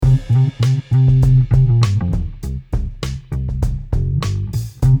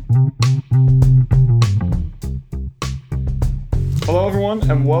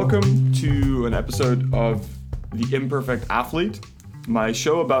and welcome to an episode of The Imperfect Athlete, my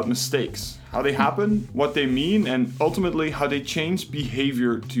show about mistakes, how they happen, what they mean, and ultimately how they change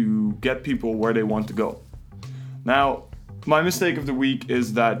behavior to get people where they want to go. Now, my mistake of the week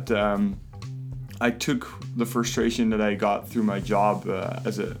is that I took the frustration that I got through my job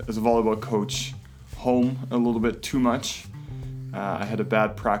as a volleyball coach home a little bit too much. I had a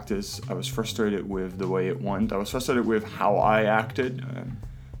bad practice. I was frustrated with the way it went. I was frustrated with how I acted.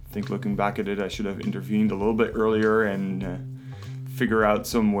 I think looking back at it, I should have intervened a little bit earlier and figure out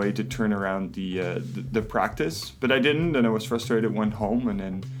some way to turn around the practice. But I didn't, and I was frustrated, went home, and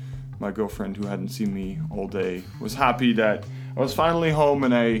then my girlfriend, who hadn't seen me all day, was happy that I was finally home,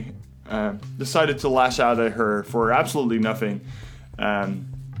 and I decided to lash out at her for absolutely nothing,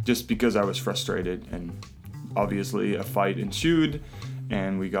 just because I was frustrated. And obviously a fight ensued,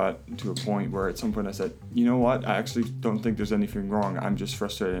 and we got to a point where at some point I said, you know what, I actually don't think there's anything wrong. I'm just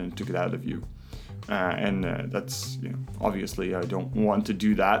frustrated and took it out of you. That's, obviously I don't want to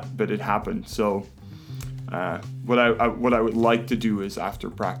do that, but it happened. So what I would like to do is after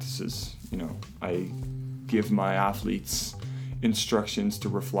practices, I give my athletes instructions to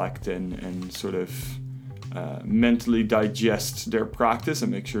reflect and sort of mentally digest their practice and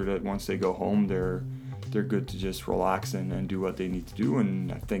make sure that once they go home, they're good to just relax and do what they need to do.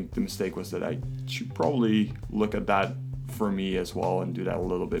 And I think the mistake was that I should probably look at that for me as well and do that a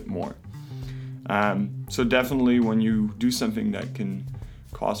little bit more. So definitely when you do something that can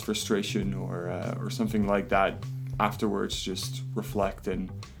cause frustration or something like that, afterwards just reflect and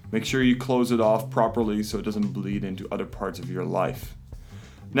make sure you close it off properly so it doesn't bleed into other parts of your life.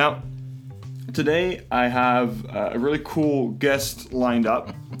 Now, today I have a really cool guest lined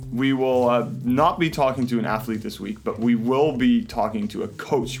up. We will not be talking to an athlete this week, but we will be talking to a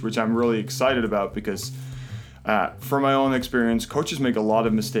coach, which I'm really excited about because from my own experience, coaches make a lot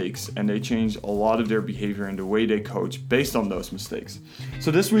of mistakes and they change a lot of their behavior and the way they coach based on those mistakes. So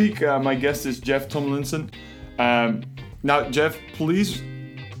this week, my guest is Geoff Tomlinson. Now, Geoff, please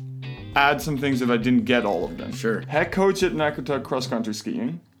add some things if I didn't get all of them. Sure. Head coach at Nakuta Cross Country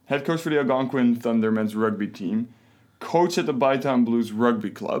Skiing. Head coach for the Algonquin Thunder men's rugby team. Coach at the Bytown Blues Rugby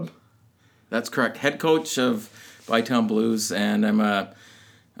Club. That's correct. Head coach of Bytown Blues, and I'm a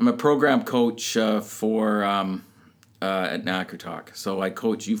program coach for at Nakutak. So I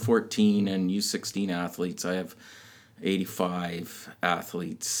coach U14 and U16 athletes. I have 85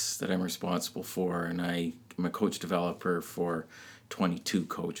 athletes that I'm responsible for, and I'm a coach developer for 22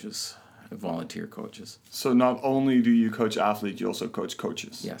 coaches, volunteer coaches. So not only do you coach athletes, you also coach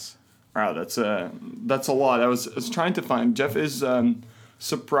coaches. Yes. Wow, that's a lot. I was trying to find. Geoff is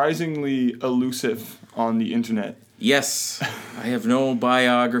surprisingly elusive on the internet. Yes, I have no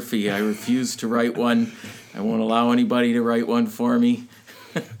biography. I refuse to write one. I won't allow anybody to write one for me.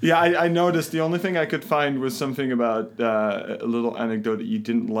 Yeah, I noticed. The only thing I could find was something about a little anecdote that you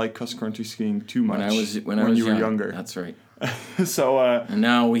didn't like cross-country skiing too much when you were younger. That's right. So and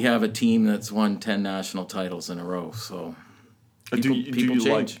now we have a team that's won 10 national titles in a row. So people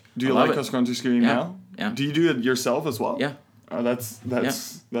change. Do you like cross-country skiing now? Yeah. Do you do it yourself as well? Yeah. Oh,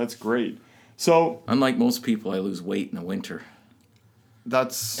 that's great. So unlike most people, I lose weight in the winter.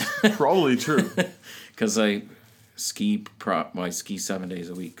 That's probably true. Because I ski 7 days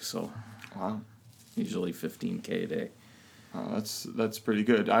a week, so wow, usually 15K a day. Oh, that's pretty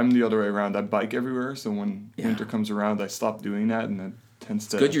good. I'm the other way around. I bike everywhere, so when winter comes around, I stop doing that, and it tends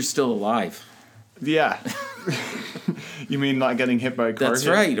to. It's good you're still alive. Yeah. You mean not getting hit by a car? That's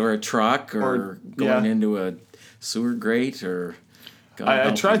right, or a truck, or going into a sewer grate, or.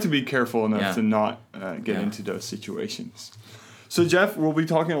 I try to be careful enough to not get into those situations. So, Geoff, we'll be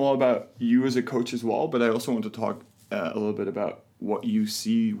talking a lot about you as a coach as well, but I also want to talk a little bit about what you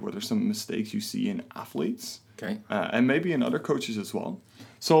see, what are some mistakes you see in athletes, and maybe in other coaches as well.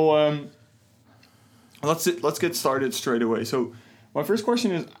 So, let's get started straight away. So, my first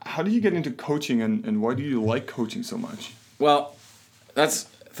question is, how do you get into coaching, and why do you like coaching so much? Well,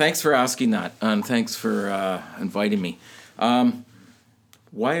 thanks for asking that, and thanks for inviting me.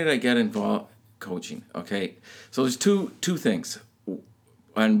 Why did I get involved coaching? Okay, so there's two things,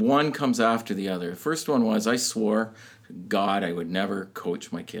 and one comes after the other. The first one was I swore to God I would never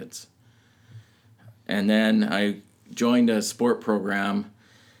coach my kids. And then I joined a sport program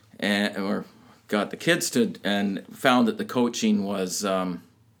or got the kids to, and found that the coaching was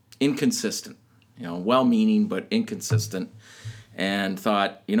inconsistent, well-meaning but inconsistent, and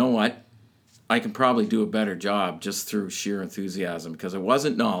thought, you know what? I can probably do a better job just through sheer enthusiasm because it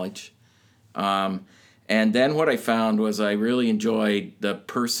wasn't knowledge. And then what I found was I really enjoyed the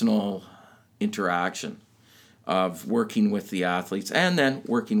personal interaction. of working with the athletes and then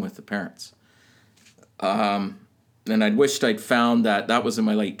working with the parents. And I'd wished I'd found that was in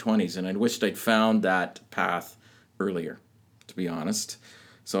my late 20s, and I'd wished I'd found that path earlier, to be honest.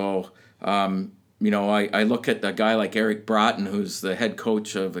 So, I look at a guy like Eric Broughton, who's the head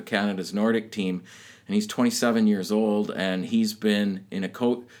coach of Canada's Nordic team, and he's 27 years old, and he's been in a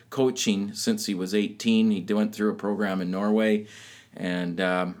coaching since he was 18. He went through a program in Norway, and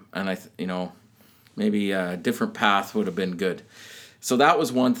maybe a different path would have been good. So that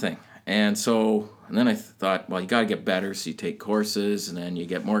was one thing. And then I thought, well, you got to get better. So you take courses, and then you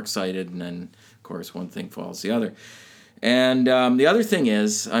get more excited, and then, of course, one thing follows the other. And the other thing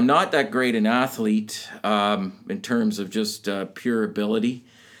is, I'm not that great an athlete in terms of just pure ability.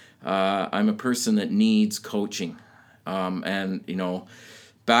 I'm a person that needs coaching.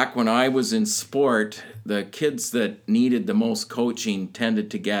 Back when I was in sport, the kids that needed the most coaching tended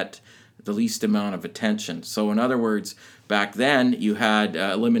to get the least amount of attention. So in other words, back then you had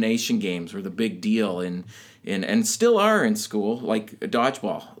elimination games were the big deal and still are in school, like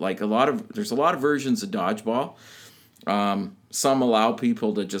dodgeball. There's a lot of versions of dodgeball. Some allow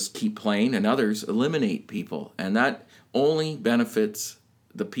people to just keep playing, and others eliminate people, and that only benefits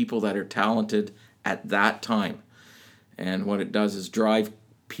the people that are talented at that time. And what it does is drive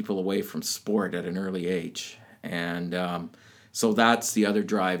people away from sport at an early age. And so that's the other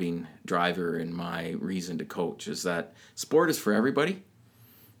driver in my reason to coach, is that sport is for everybody.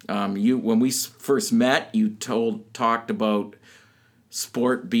 When we first met, you talked about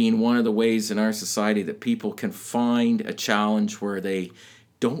sport being one of the ways in our society that people can find a challenge where they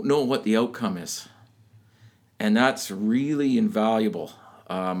don't know what the outcome is. And that's really invaluable.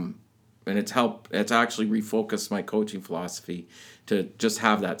 And it's actually refocused my coaching philosophy to just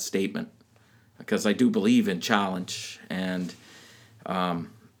have that statement, because I do believe in challenge, and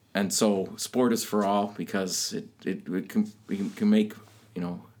so sport is for all, because it can make,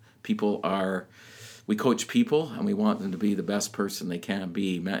 we coach people, and we want them to be the best person they can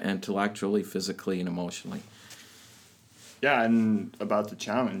be, intellectually, physically, and emotionally. Yeah, and about the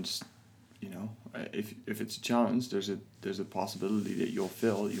challenge, if it's a challenge, there's a possibility that you'll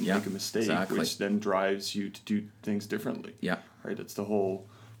fail, make a mistake, exactly. Which then drives you to do things differently. Yeah. Right. That's the whole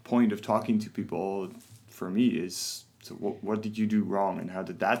point of talking to people. For me, is so what did you do wrong, and how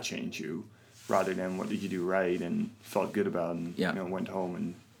did that change you, rather than what did you do right and felt good about, and went home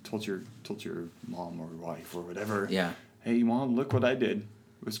and told your mom or wife or whatever. Yeah. Hey, Mom, look what I did.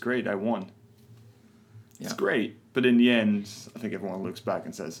 It was great. I won. Yeah. It's great, but in the end, I think everyone looks back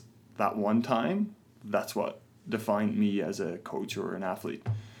and says, that one time, that's what defined me as a coach or an athlete.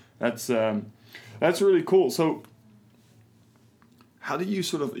 That's really cool. So how did you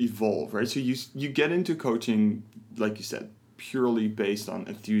sort of evolve, right? So you get into coaching, like you said, purely based on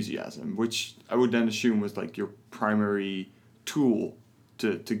enthusiasm, which I would then assume was like your primary tool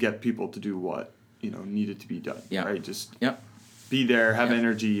to get people to do what needed to be done. Yeah. Right? Just yeah. Be there, have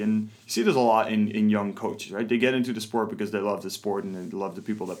energy, and you see there's a lot in young coaches, right? They get into the sport because they love the sport and they love the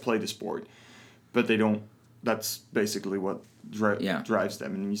people that play the sport, but they don't. That's basically what drives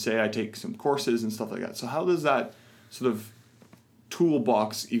them. And you say, I take some courses and stuff like that. So how does that sort of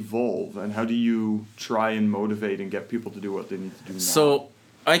toolbox evolve, and how do you try and motivate and get people to do what they need to do now? So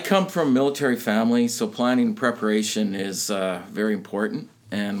I come from a military family, so planning and preparation is very important.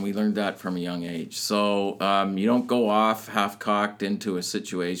 And we learned that from a young age. So you don't go off half-cocked into a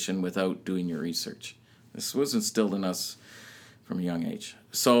situation without doing your research. This was instilled in us from a young age.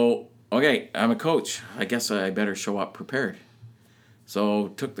 So, okay, I'm a coach. I guess I better show up prepared.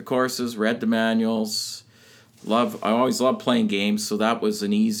 So took the courses, read the manuals. I always loved playing games, so that was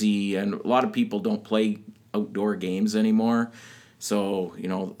an easy... And a lot of people don't play outdoor games anymore. So,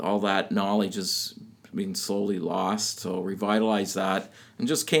 all that knowledge is being slowly lost, so revitalize that and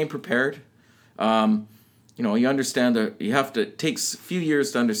just came prepared. You understand that it takes a few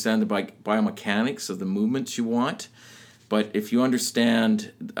years to understand the biomechanics of the movements you want, but if you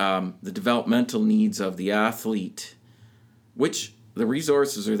understand the developmental needs of the athlete, which the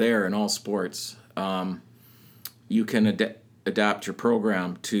resources are there in all sports, you can adapt your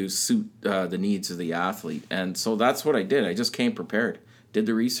program to suit the needs of the athlete. And so that's what I did. I just came prepared. Did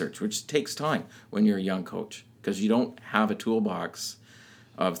the research, which takes time when you're a young coach, because you don't have a toolbox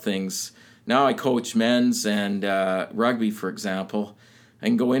of things. Now I coach men's and rugby, for example. I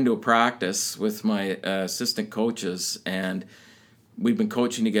can go into a practice with my assistant coaches, and we've been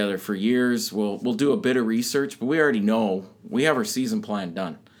coaching together for years. We'll do a bit of research, but we already know. We have our season plan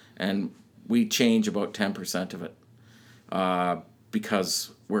done, and we change about 10% of it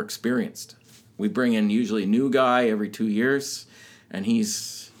because we're experienced. We bring in usually a new guy every 2 years. And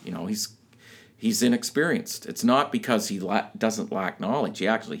he's he's inexperienced. It's not because he doesn't lack knowledge. He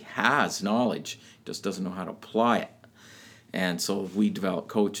actually has knowledge, just doesn't know how to apply it. And so we develop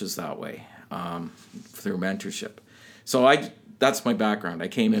coaches that way, through mentorship. So that's my background. I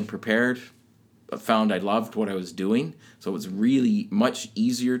came in prepared, found I loved what I was doing, so it was really much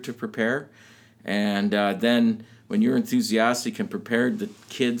easier to prepare. And then when you're enthusiastic and prepared, the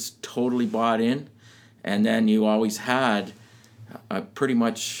kids totally bought in, and then you always had pretty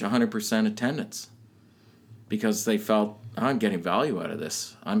much 100% attendance because they felt, I'm getting value out of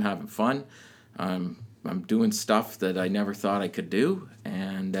this. I'm having fun. I'm doing stuff that I never thought I could do,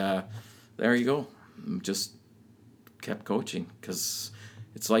 and there you go. Just kept coaching because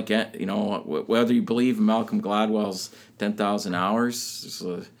it's like, whether you believe in Malcolm Gladwell's 10,000 hours, there's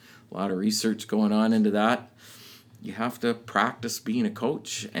a lot of research going on into that. You have to practice being a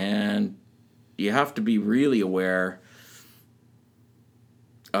coach, and you have to be really aware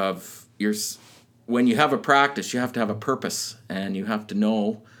of when you have a practice, you have to have a purpose, and you have to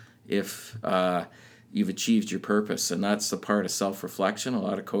know if you've achieved your purpose, and that's the part of self-reflection a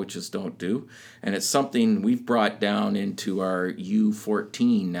lot of coaches don't do, and it's something we've brought down into our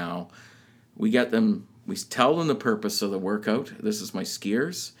U14 now. We tell them the purpose of the workout. This is my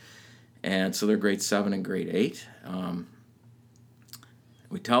skiers, and so they're grade 7 and grade 8.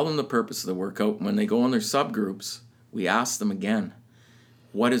 We tell them the purpose of the workout. When they go in their subgroups, we ask them again,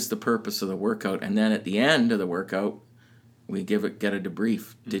 what is the purpose of the workout? And then at the end of the workout, we get a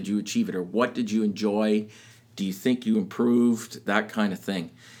debrief. Did you achieve it? Or what did you enjoy? Do you think you improved? That kind of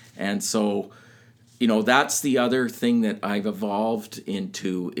thing. And so, that's the other thing that I've evolved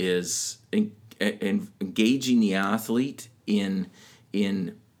into is engaging the athlete in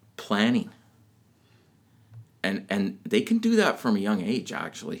planning. And they can do that from a young age,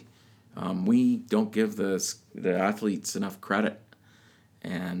 actually. We don't give the athletes enough credit.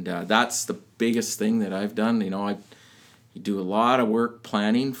 And that's the biggest thing that I've done. You do a lot of work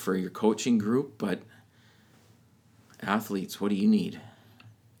planning for your coaching group, but athletes, what do you need?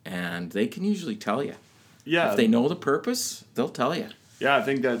 And they can usually tell you. Yeah. If they know the purpose, they'll tell you. Yeah, I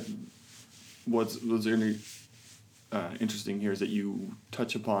think that what's really interesting here is that you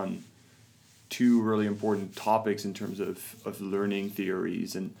touch upon two really important topics in terms of learning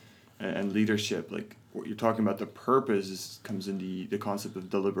theories and leadership. Like what you're talking about, the purpose comes in the concept of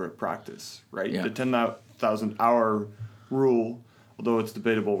deliberate practice, right? Yeah. The 10,000 hour rule, although it's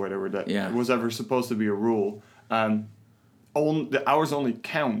debatable whether that was ever supposed to be a rule, the hours only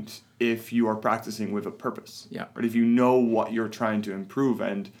count if you are practicing with a purpose. Yeah. Right? If you know what you're trying to improve.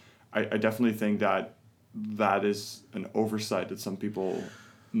 And I definitely think that is an oversight that some people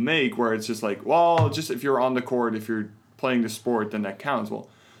make, where it's just like, well, just if you're on the court, if you're playing the sport, then that counts. Well,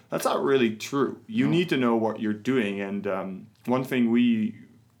 that's not really true. You need to know what you're doing. And one thing we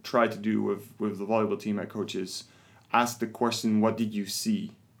try to do with the volleyball team I coach is ask the question, what did you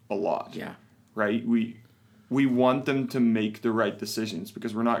see, a lot? Yeah. Right? We want them to make the right decisions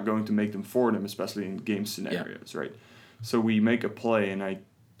because we're not going to make them for them, especially in game scenarios, right? So we make a play, and I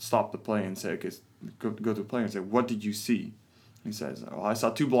stop the play and say, okay, go to the player and say, what did you see? He says, oh, I saw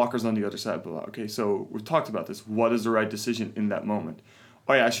 2 blockers on the other side. Blah, blah. Okay, so we've talked about this. What is the right decision in that moment?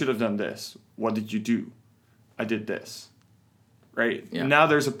 Oh, yeah, I should have done this. What did you do? I did this. Right? Yeah. Now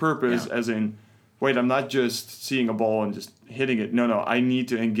there's a purpose, as in, wait, I'm not just seeing a ball and just hitting it. No, I need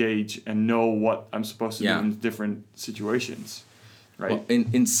to engage and know what I'm supposed to do in different situations. Right? Well,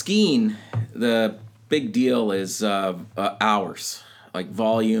 in skiing, the big deal is hours, like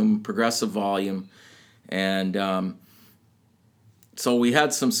volume, progressive volume. And so we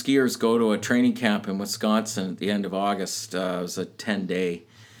had some skiers go to a training camp in Wisconsin at the end of August. It was a 10-day.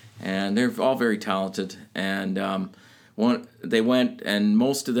 And they're all very talented. And they went, and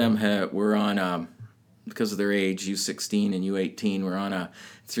most of them were on, because of their age, U16 and U18, were on a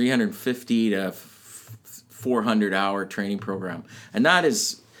 350 to 400-hour training program. And that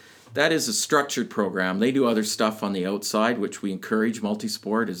is a structured program. They do other stuff on the outside, which we encourage.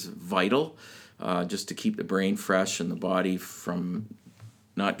 Multisport is vital, just to keep the brain fresh and the body from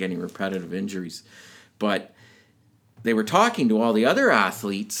not getting repetitive injuries. But they were talking to all the other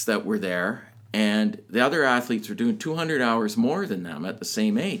athletes that were there, and the other athletes were doing 200 hours more than them at the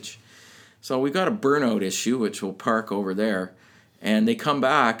same age. So we've got a burnout issue, which we'll park over there. And they come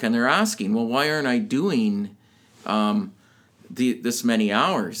back and they're asking, well, why aren't I doing this many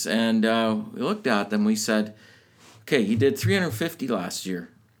hours? And we looked at them. We said, okay, you did 350 last year.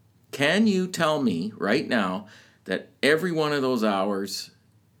 Can you tell me right now that every one of those hours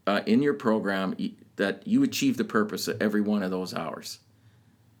in your program, that you achieved the purpose of every one of those hours?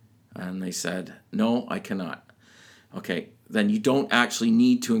 And they said, no, I cannot. okay, then you don't actually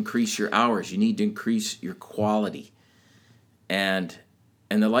need to increase your hours. You need to increase your quality. And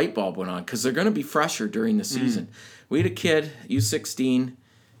the light bulb went on because they're going to be fresher during the season. We had a kid, U16.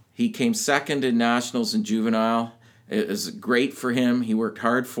 He came second in nationals and juvenile. It was great for him. He worked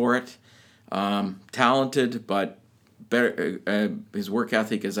hard for it. Talented, but better. His work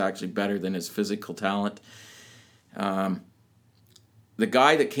ethic is actually better than his physical talent. The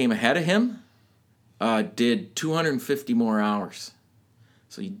guy that came ahead of him did 250 more hours.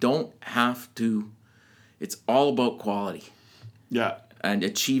 So you don't have to. It's all about quality. Yeah. And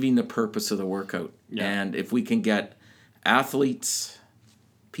achieving the purpose of the workout. Yeah. And if we can get athletes,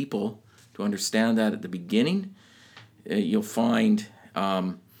 people, to understand that at the beginning, you'll find,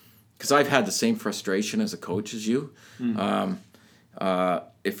 because I've had the same frustration as a coach as you.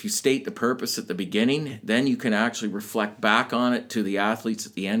 If you state the purpose at the beginning, then you can actually reflect back on it to the athletes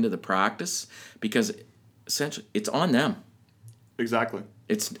at the end of the practice, because essentially it's on them. Exactly.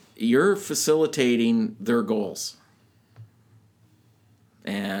 You're facilitating their goals.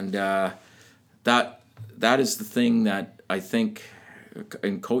 And that is the thing that I think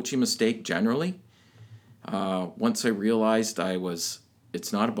in coaching mistake generally, once I realized it's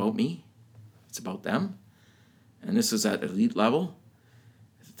not about me, it's about them. And this is at elite level.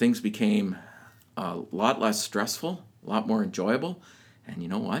 Things became a lot less stressful, a lot more enjoyable. And you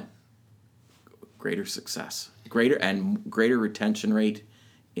know what? Greater success, greater retention rate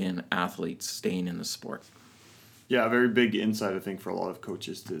in athletes staying in the sport. Yeah, a very big insight, I think, for a lot of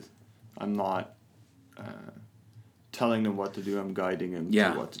coaches. I'm not telling them what to do. I'm guiding them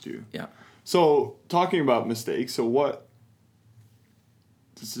to what to do. Yeah. So, talking about mistakes, this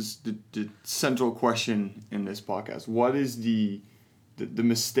is the central question in this podcast. What is the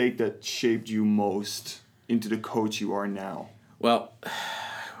mistake that shaped you most into the coach you are now? Well,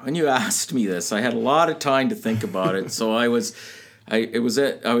 when you asked me this, I had a lot of time to think about it. So I was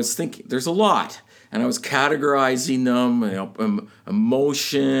thinking, there's a lot. And I was categorizing them,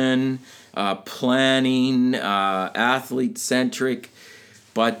 emotion, planning, athlete-centric.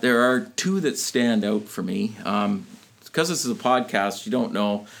 But there are two that stand out for me. Because this is a podcast, you don't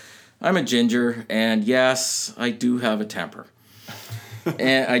know, I'm a ginger. And yes, I do have a temper.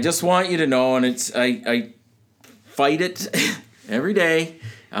 And I just want you to know, and I fight it every day.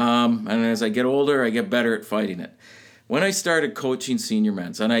 And as I get older, I get better at fighting it. When I started coaching senior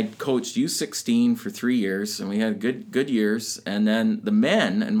men's, and I coached U16 for 3 years, and we had good years, and then the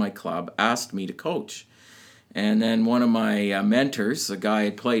men in my club asked me to coach. And then one of my mentors, a guy I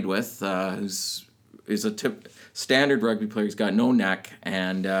played with, is a standard rugby player, he's got no neck,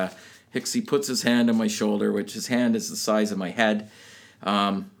 and Hicksy puts his hand on my shoulder, which his hand is the size of my head,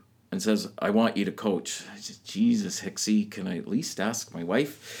 and says, I want you to coach. I said, Jesus, Hicksy, can I at least ask my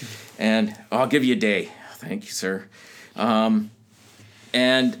wife? And I'll give you a day. Thank you, sir. And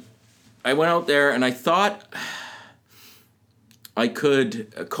I went out there and I thought I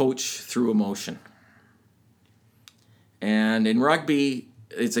could coach through emotion. And in rugby,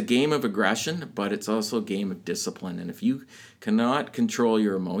 it's a game of aggression, but it's also a game of discipline. And if you cannot control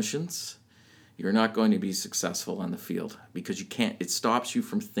your emotions, you're not going to be successful on the field because you can't. It stops you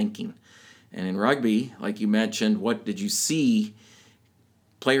from thinking. And in rugby, like you mentioned, what did you see?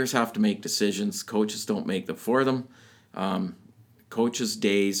 Players have to make decisions. Coaches don't make them for them. Coaches'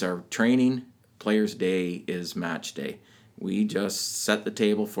 days are training. Players' day is match day. We just set the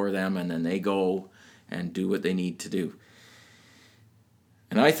table for them, and then they go and do what they need to do.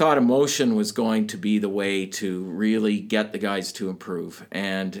 And I thought emotion was going to be the way to really get the guys to improve.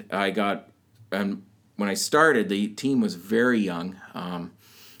 And when I started, the team was very young.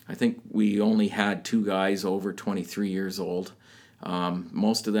 I think we only had 2 guys over 23 years old.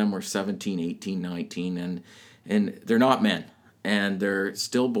 Most of them were 17, 18, 19, and they're not men, and they're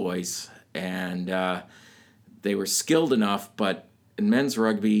still boys, and they were skilled enough, but in men's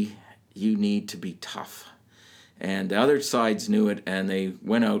rugby, you need to be tough. And the other sides knew it, and they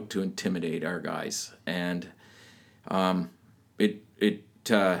went out to intimidate our guys. And 3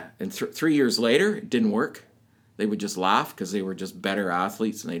 years later, it didn't work. They would just laugh because they were just better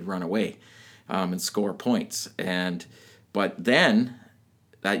athletes, and they'd run away and score points. But then,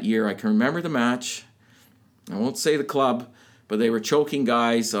 that year, I can remember the match. I won't say the club, but they were choking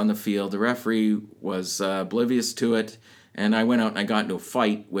guys on the field. The referee was oblivious to it. And I went out and I got into a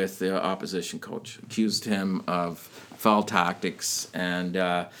fight with the opposition coach, accused him of foul tactics. And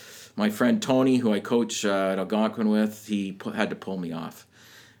my friend Tony, who I coach at Algonquin with, he had to pull me off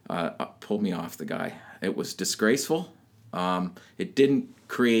the guy. It was disgraceful. It didn't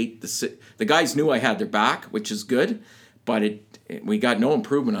create the guys knew I had their back, which is good, but we got no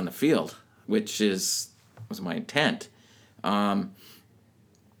improvement on the field, which is was my intent. So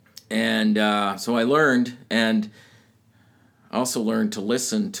I learned, and I also learned to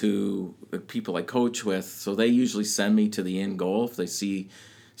listen to the people I coach with. So they usually send me to the end goal if they see,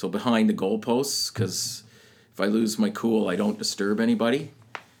 so behind the goalposts, because if I lose my cool, I don't disturb anybody.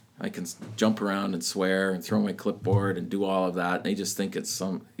 I can jump around and swear and throw my clipboard and do all of that. And they just think it's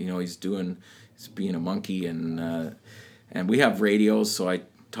some, he's being a monkey. And we have radios, so I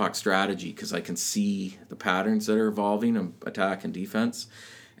talk strategy because I can see the patterns that are evolving in attack and defense.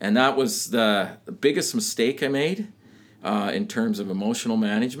 And that was the biggest mistake I made in terms of emotional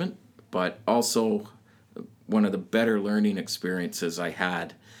management, but also one of the better learning experiences I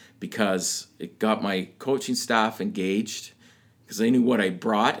had, because it got my coaching staff engaged, because they knew what I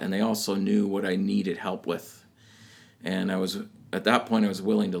brought and they also knew what I needed help with. And at that point I was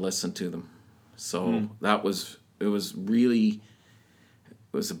willing to listen to them. So it was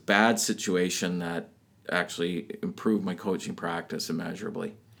a bad situation that actually improved my coaching practice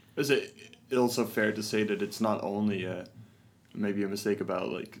immeasurably. Is it also fair to say that it's not only maybe a mistake about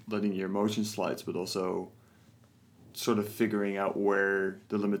like letting your emotions slide, but also sort of figuring out where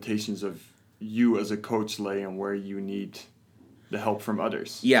the limitations of you as a coach lay and where you need the help from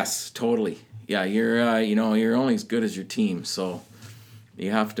others? Yes, totally. Yeah, you're only as good as your team, so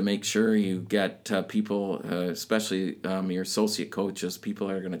you have to make sure you get people, especially your associate coaches, people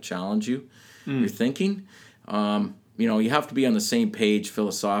that are going to challenge you, your thinking. You have to be on the same page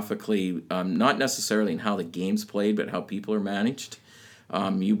philosophically, not necessarily in how the game's played, but how people are managed.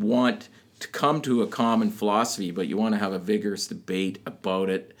 You want to come to a common philosophy, but you want to have a vigorous debate about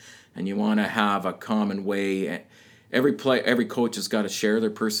it, and you want to have a common way. Every coach has got to share their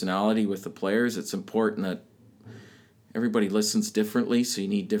personality with the players. It's important that everybody listens differently, so you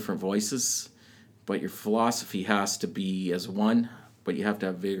need different voices, but your philosophy has to be as one, but you have to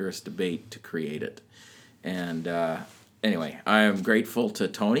have vigorous debate to create it. And anyway, I am grateful to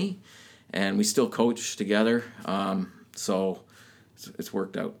Tony, and we still coach together, so it's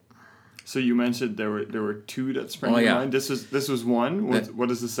worked out. So you mentioned there were two that sprang to mind. This was one.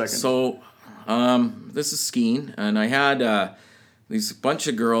 What is the second? So this is skiing, and I had these bunch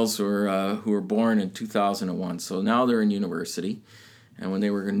of girls who were born in 2001. So now they're in university, and when they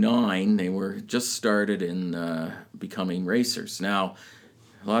were 9, they were just started in becoming racers. Now,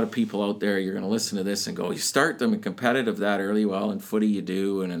 a lot of people out there, you're going to listen to this and go, you start them in competitive that early? Well, in footy you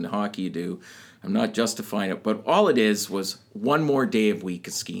do, and in hockey you do. I'm not justifying it, but all it is was one more day of week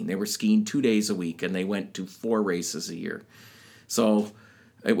of skiing. They were skiing 2 days a week, and they went to 4 races a year. So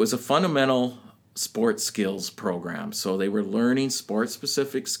it was a fundamental sports skills program. So they were learning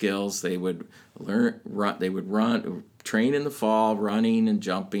sport-specific skills. They would train in the fall, running and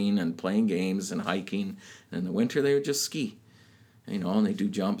jumping and playing games and hiking. And in the winter, they would just ski. And they do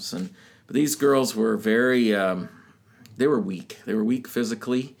jumps. But these girls were very, they were weak. They were weak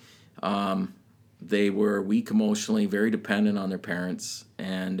physically. They were weak emotionally, very dependent on their parents.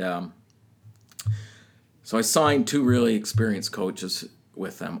 And so I signed 2 really experienced coaches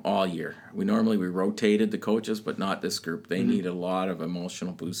with them all year. We rotated the coaches, but not this group. They needed a lot of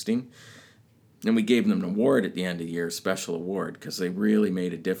emotional boosting. And we gave them an award at the end of the year, a special award, because they really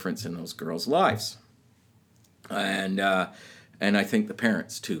made a difference in those girls' lives. And I think the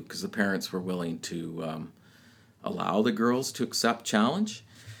parents, too, because the parents were willing to allow the girls to accept challenge.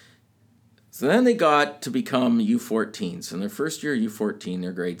 So then they got to become U14s. In their first year U14,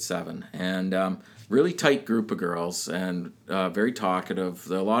 they're grade 7. And really tight group of girls, and very talkative.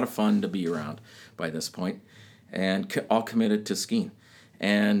 They're a lot of fun to be around by this point, and all committed to skiing.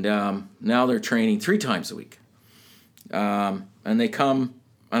 And now they're training 3 times a week. And they come...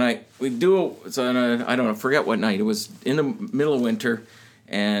 And I don't know, forget what night. It was in the middle of winter,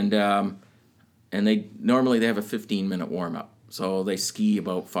 and they have a 15-minute warm-up. So they ski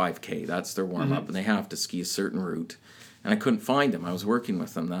about 5K. That's their warm-up, and they have to ski a certain route. And I couldn't find them. I was working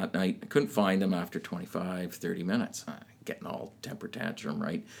with them that night. I couldn't find them after 25, 30 minutes. Getting all temper tantrum,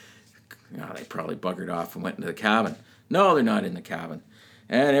 right? They probably buggered off and went into the cabin. No, they're not in the cabin.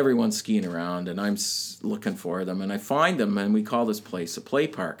 And everyone's skiing around, and I'm looking for them, and I find them, and we call this place a play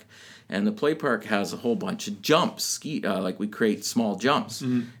park. And the play park has a whole bunch of jumps, like we create small jumps.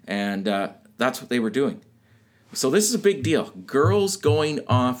 And that's what they were doing. So this is a big deal. Girls going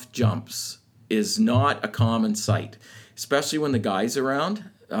off jumps is not a common sight, especially when the guy's around,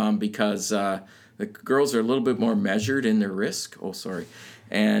 because the girls are a little bit more measured in their risk.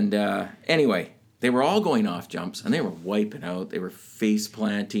 And anyway... They were all going off jumps, and they were wiping out. They were face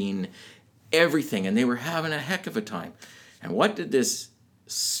planting, everything, and they were having a heck of a time. And what did this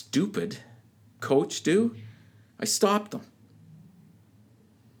stupid coach do? I stopped them.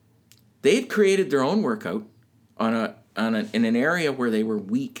 they'd created their own workout in an area where they were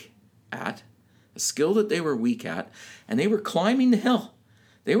weak at, a skill that they were weak at, and they were climbing the hill.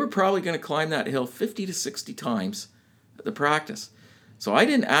 They were probably going to climb that hill 50 to 60 times at the practice. So I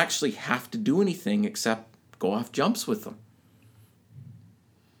didn't actually have to do anything except go off jumps with them.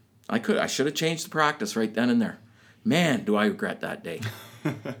 I should have changed the practice right then and there. Man, do I regret that day.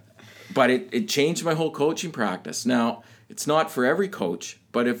 But it changed my whole coaching practice. Now, it's not for every coach,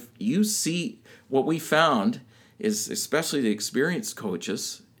 but if you see, what we found is, especially the experienced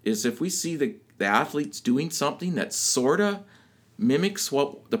coaches, is if we see the athletes doing something that sort of mimics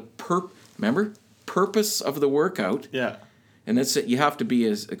what the purpose of the workout. Yeah. And that's it. You have to be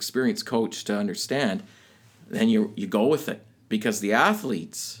as experienced coach to understand. Then you go with it, because the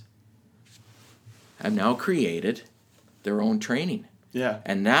athletes have now created their own training. Yeah.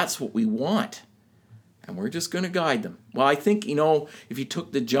 And that's what we want. And we're just going to guide them. Well, I think, if you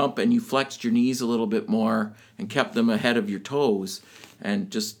took the jump and you flexed your knees a little bit more and kept them ahead of your toes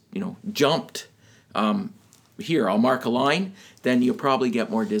and just, jumped, here, I'll mark a line, then you'll probably get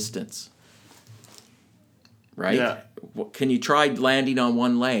more distance. Right? Yeah. Can you try landing on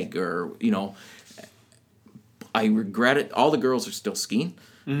one leg? Or, I regret it. All the girls are still skiing.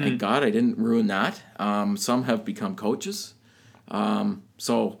 Mm-hmm. Thank God I didn't ruin that. Some have become coaches.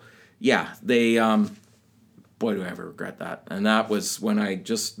 So, yeah, they... boy, do I ever regret that. And that was when I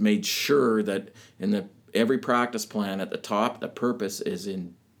just made sure that in every practice plan at the top, the purpose is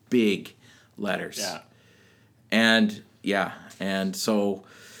in big letters. Yeah. And so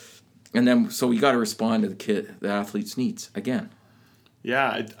we got to respond to the athlete's needs again.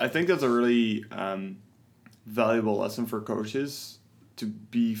 Yeah, I think that's a really valuable lesson for coaches, to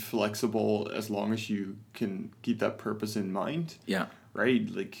be flexible as long as you can keep that purpose in mind. Yeah. Right?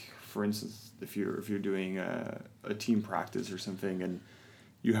 Like, for instance, if you're doing a team practice or something and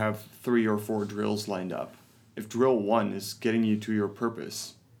you have 3 or 4 drills lined up, if drill 1 is getting you to your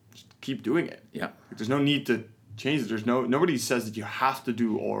purpose, just keep doing it. Yeah. There's no need to change it. Nobody says that you have to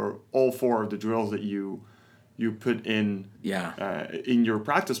do all 4 of the drills that you put in in your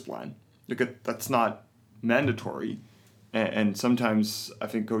practice plan. That's not mandatory. And sometimes I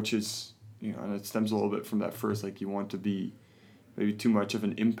think coaches, and it stems a little bit from that first, like, you want to be maybe too much of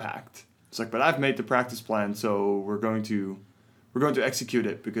an impact. It's like, but I've made the practice plan, so we're going to execute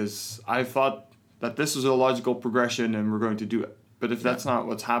it because I thought that this was a logical progression and we're going to do it. But if that's not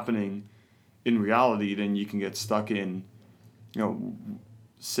what's happening in reality, then you can get stuck in,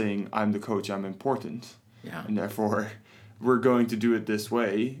 saying, I'm the coach, I'm important. Yeah. And therefore we're going to do it this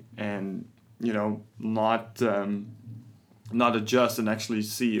way, and, not adjust and actually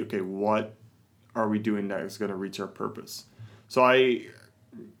see, okay, what are we doing that is going to reach our purpose? So I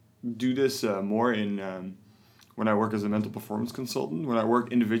do this more in when I work as a mental performance consultant. When I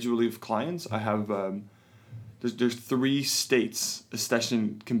work individually with clients, I have there's 3 states a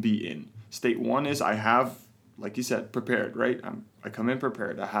session can be in. State 1 is I have, like you said, prepared, right? I come in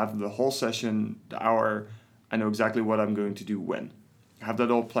prepared. I have the whole session, the hour. I know exactly what I'm going to do when. I have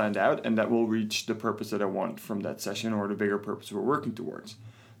that all planned out, and that will reach the purpose that I want from that session, or the bigger purpose we're working towards.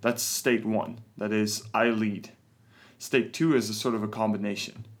 That's state 1. That is, I lead. State 2 is a sort of a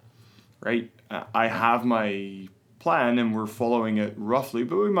combination, right? I have my plan and we're following it roughly,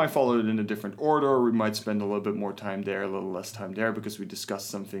 but we might follow it in a different order, or we might spend a little bit more time there, a little less time there, because we discussed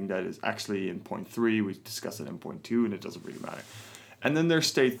something that is actually in point 3, we discuss it in point 2, and it doesn't really matter. And then there's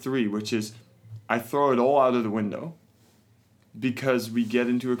state 3, which is I throw it all out of the window because we get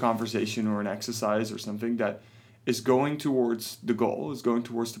into a conversation or an exercise or something that is going towards the goal, is going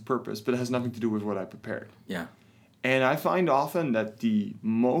towards the purpose, but it has nothing to do with what I prepared. Yeah. And I find often that the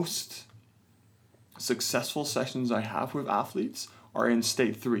most successful sessions I have with athletes are in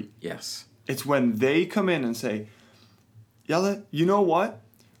state 3. Yes. It's when they come in and say, Jelle, you know what?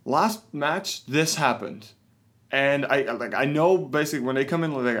 Last match, this happened. And I know basically when they come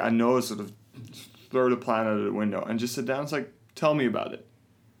in, I know it's sort of throw the plan out of the window and just sit down. It's like, tell me about it.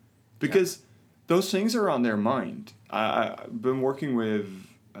 Because those things are on their mind. I've been working with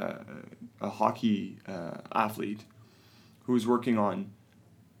a hockey athlete who's working on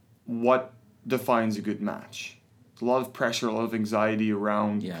what defines a good match. There's a lot of pressure, a lot of anxiety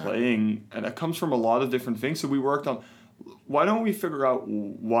around playing, and it comes from a lot of different things. So we worked on, why don't we figure out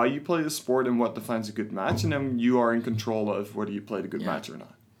why you play the sport and what defines a good match, and then you are in control of whether you played a good match or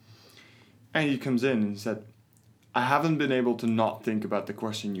not. And he comes in and said, I haven't been able to not think about the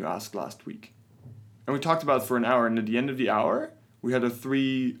question you asked last week. And we talked about it for an hour, and at the end of the hour, we have a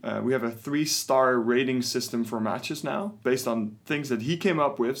 3-star rating system for matches now, based on things that he came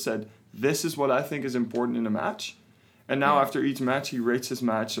up with, said, this is what I think is important in a match. And now Yeah. after each match, he rates his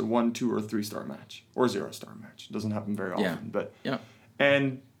match a 1, 2, or 3-star match. Or 0-star match. It doesn't happen very often. Yeah. But Yeah.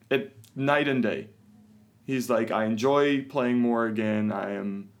 And night and day. He's like, I enjoy playing more again. I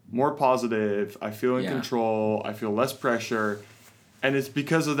am more positive. I feel in control. I feel less pressure. And it's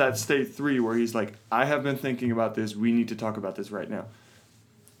because of that state 3 where he's like, I have been thinking about this. We need to talk about this right now.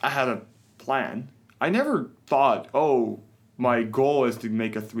 I had a plan. I never thought, my goal is to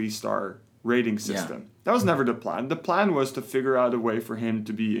make a 3-star rating system. Yeah. That was never the plan. The plan was to figure out a way for him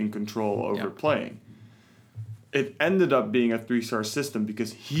to be in control over playing. It ended up being a 3-star system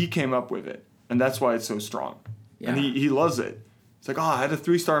because he came up with it. And that's why it's so strong. Yeah. And he loves it. It's like, I had a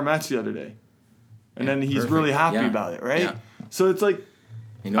 3-star match the other day. And then he's really happy about it, right? Yeah. So it's like...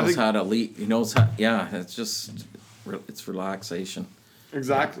 He knows how to lead. He knows how... Yeah, it's just... It's relaxation.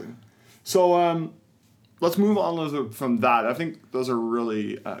 Exactly. Yeah. So let's move on from that. I think those are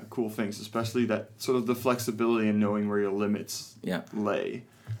really cool things, especially that sort of the flexibility and knowing where your limits lay.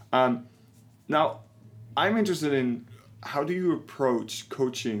 Now, I'm interested in how do you approach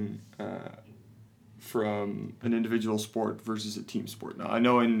coaching from an individual sport versus a team sport? Now, I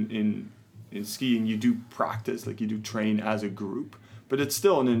know in skiing you do practice, like you do train as a group, but it's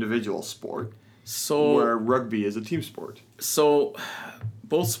still an individual sport. So where rugby is a team sport. So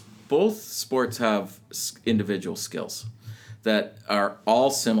both sports have individual skills that are all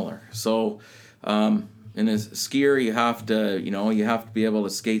similar. So in a skier, you have to be able to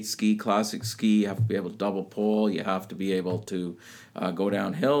skate ski, classic ski. You have to be able to double pole. You have to be able to go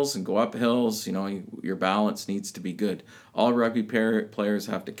down hills and go up hills. Your balance needs to be good. All rugby players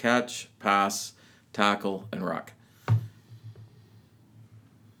have to catch, pass, tackle, and ruck.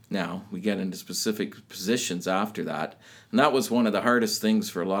 Now, we get into specific positions after that. And that was one of the hardest things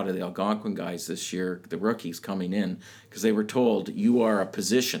for a lot of the Algonquin guys this year, the rookies coming in, because they were told, you are a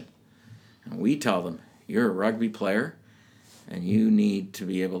position. And we tell them, you're a rugby player, and you need to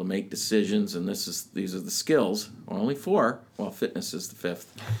be able to make decisions, and these are the skills, only 4, fitness is the 5th,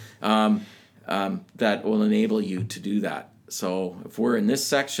 that will enable you to do that. So if we're in this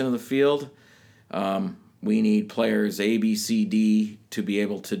section of the field, we need players A, B, C, D to be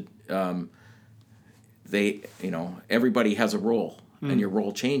able to, everybody has a role, and your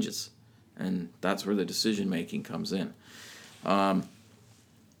role changes. And that's where the decision-making comes in.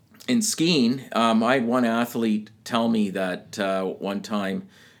 In skiing, I had one athlete tell me that one time,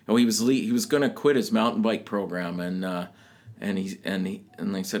 he was going to quit his mountain bike program, and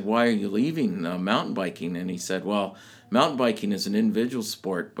they said, why are you leaving mountain biking? And he said, well, mountain biking is an individual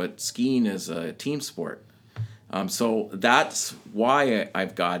sport, but skiing is a team sport. So that's why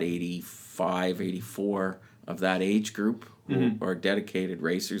I've got 85, 84 of that age group who are dedicated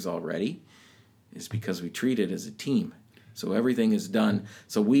racers already, is because we treat it as a team. So everything is done.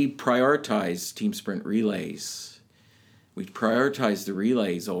 So we prioritize team sprint relays. We prioritize the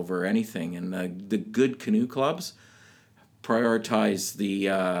relays over anything. And the good canoe clubs prioritize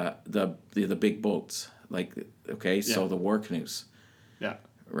the big boats. So the war canoes. Yeah.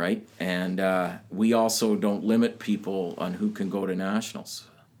 Right? And we also don't limit people on who can go to nationals.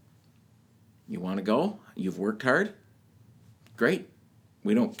 You want to go? You've worked hard? Great.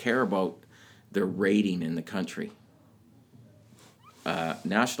 We don't care about their rating in the country.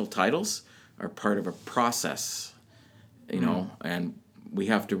 National titles are part of a process, and we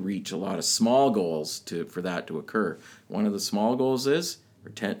have to reach a lot of small goals for that to occur. One of the small goals is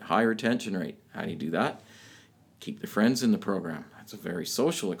high retention rate. How do you do that? Keep the friends in the program. That's a very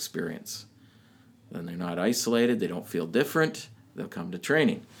social experience. Then they're not isolated. They don't feel different. They'll come to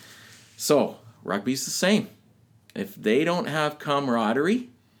training. So rugby's the same. If they don't have camaraderie,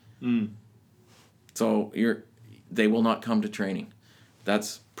 they will not come to training.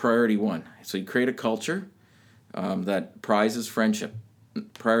 That's priority 1. So you create a culture that prizes friendship.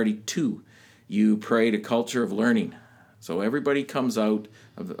 Priority 2, you create a culture of learning. So everybody comes out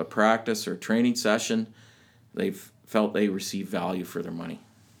of a practice or a training session, they've felt they receive value for their money.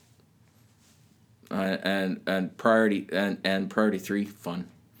 And priority 3, fun.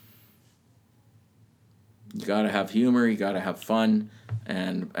 You got to have humor, you got to have fun,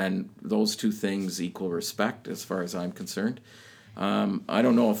 and those 2 things equal respect as far as I'm concerned. I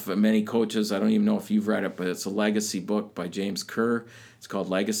don't know if many coaches, I don't even know if you've read it, but it's a legacy book by James Kerr. It's called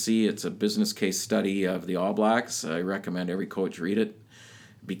Legacy. It's a business case study of the All Blacks. I recommend every coach read it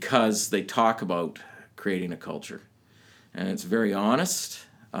because they talk about creating a culture. And it's very honest,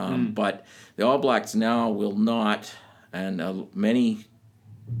 but the All Blacks now will not, and many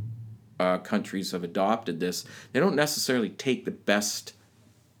countries have adopted this, they don't necessarily take the best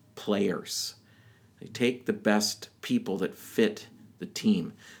players. They take the best people that fit the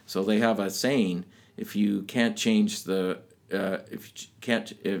team. So they have a saying, if you can't change the if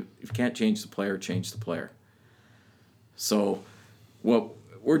you can't change the player, change the player. So, what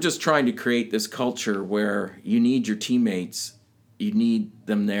we're just trying to create this culture where you need your teammates, you need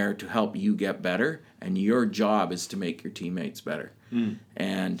them there to help you get better, and your job is to make your teammates better.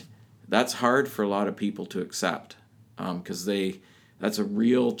 And that's hard for a lot of people to accept, because that's a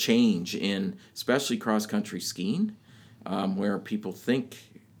real change in, especially cross-country skiing, where people think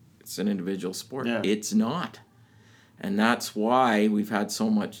it's an individual sport. Yeah. It's not. And that's why we've had so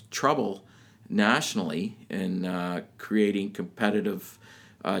much trouble nationally in creating competitive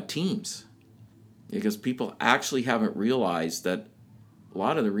teams. Because people actually haven't realized that a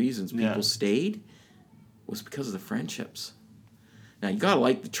lot of the reasons people stayed was because of the friendships. Now, you got to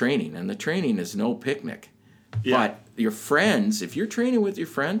like the training, and the training is no picnic. Yeah. But your friends, if you're training with your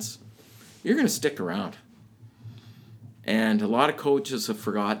friends, you're going to stick around. And a lot of coaches have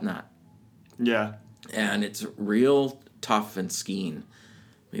forgotten that. Yeah. And it's real tough in skiing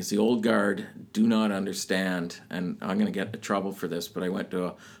because the old guard do not understand, and I'm going to get into trouble for this, but I went to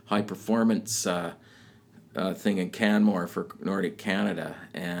a high performance thing in Canmore for Nordic Canada,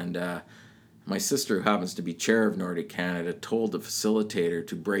 and my sister, who happens to be chair of Nordic Canada, told the facilitator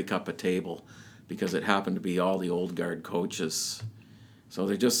to break up a table because it happened to be all the old guard coaches. So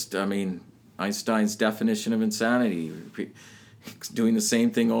they're just, Einstein's definition of insanity, doing the same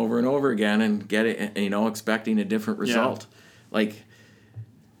thing over and over again and expecting a different result. Yeah. Like,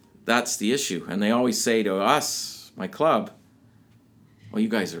 that's the issue. And they always say to us, my club, well, you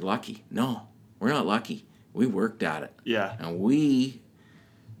guys are lucky. No, we're not lucky. We worked at it. Yeah. And we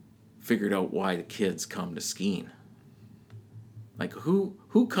figured out why the kids come to skiing. Like,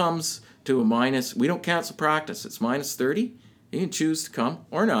 who comes to a minus, we don't cancel practice, it's minus 30, you can choose to come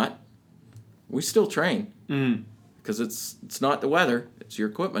or not. We still train. Because it's not the weather, it's your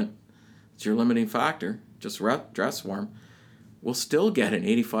equipment, it's your limiting factor. Just dress warm. We'll still get an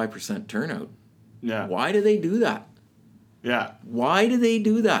 85% turnout. Yeah. Why do they do that? Yeah. Why do they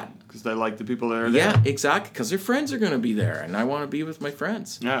do that? Because they like the people that are there. Yeah, exactly. Because their friends are going to be there, and I want to be with my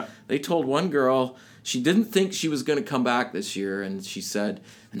friends. Yeah. They told one girl she didn't think she was going to come back this year, and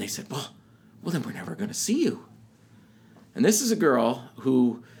they said, well, then we're never going to see you. And this is a girl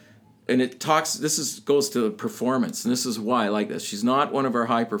who, and goes to performance, and this is why I like this. She's not one of our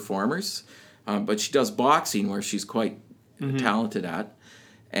high performers, but she does boxing, where she's quite talented at.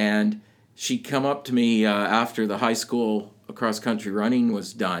 And she come up to me after the high school cross-country running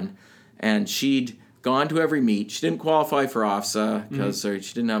was done, and she'd gone to every meet. She didn't qualify for OFSA because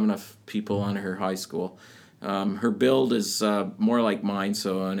she didn't have enough people on her high school. Her build is more like mine,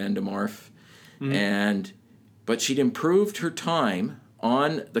 so an endomorph. But she'd improved her time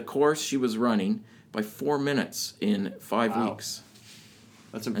on the course she was running by 4 minutes in 5 weeks.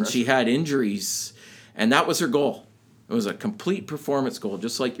 That's impressive. And she had injuries, and that was her goal. It was a complete performance goal,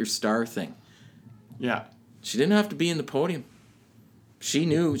 just like your star thing. Yeah. She didn't have to be in the podium. She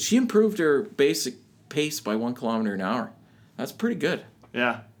knew. She improved her basic pace by 1 kilometer an hour. That's pretty good.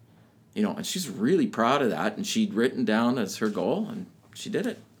 Yeah. And she's really proud of that, and she'd written down as her goal, and she did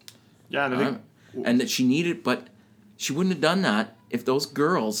it. Yeah. And that she needed, but she wouldn't have done that if those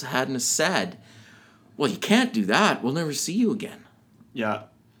girls hadn't have said, well, you can't do that. We'll never see you again. Yeah.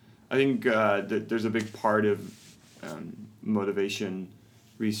 I think there's a big part of motivation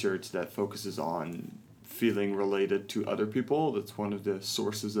research that focuses on feeling related to other people. That's one of the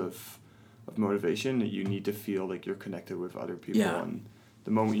sources of motivation, that you need to feel like you're connected with other people. Yeah. And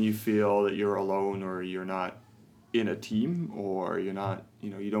the moment you feel that you're alone, or you're not in a team, or you're not,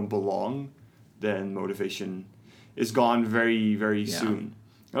 you don't belong, then motivation is gone very, very soon.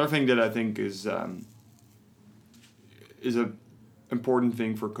 Another thing that I think is a important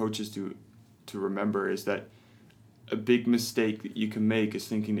thing for coaches to remember is that a big mistake that you can make is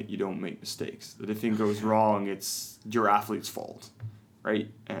thinking that you don't make mistakes. That if thing goes wrong, it's your athlete's fault, right?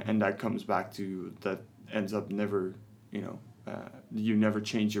 And that comes back to, that ends up never, you never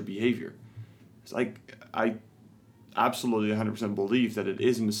change your behavior. It's like, I absolutely 100% believe that it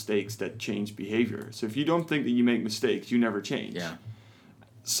is mistakes that change behavior. So if you don't think that you make mistakes, you never change. Yeah.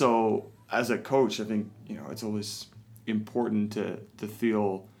 So as a coach, I think, it's always important to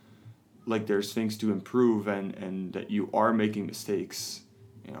feel like there's things to improve, and that you are making mistakes.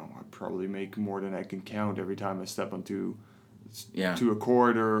 I probably make more than I can count every time I step onto to a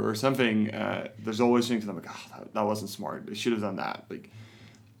court or something. There's always things that I'm like, that wasn't smart. I should have done that.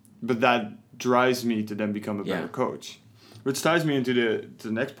 But that drives me to then become a better coach. Which ties me into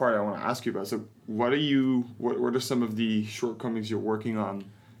the next part I want to ask you about. So what are some of the shortcomings you're working on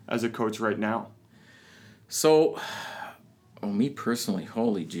as a coach right now? So Oh, me personally,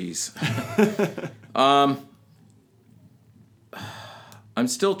 holy jeez. I'm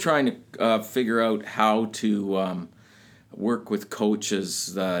still trying to figure out how to work with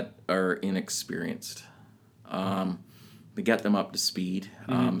coaches that are inexperienced. To get them up to speed.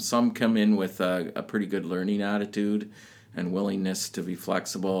 Some come in with a pretty good learning attitude and willingness to be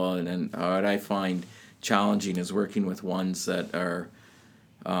flexible. And then what I find challenging is working with ones that are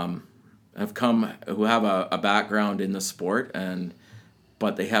who have a background in the sport,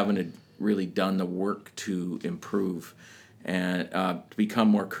 but they haven't really done the work to improve and to become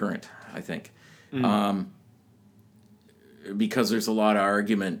more current, I think. Because there's a lot of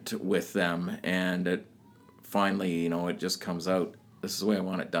argument with them, and finally, it just comes out, this is the way I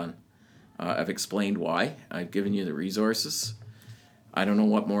want it done. I've explained why. I've given you the resources. I don't know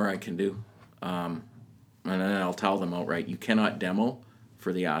what more I can do. And then I'll tell them outright, you cannot demo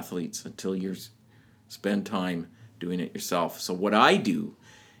for the athletes until you spend time doing it yourself. So what I do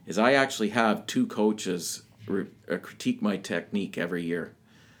is I actually have 2 coaches critique my technique every year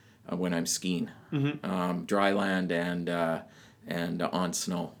when I'm skiing, dry land and on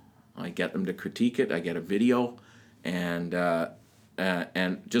snow. I get them to critique it. I get a video, and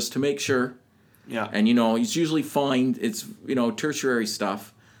just to make sure. Yeah. And it's usually fine. It's tertiary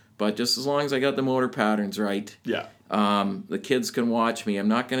stuff, but just as long as I got the motor patterns right. Yeah. The kids can watch me. I'm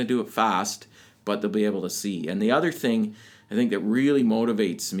not going to do it fast, but they'll be able to see. And the other thing I think that really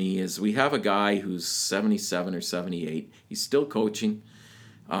motivates me is we have a guy who's 77 or 78. He's still coaching.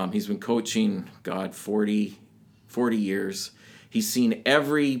 He's been coaching, 40 years. He's seen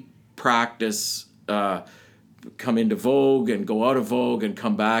every practice come into vogue and go out of vogue and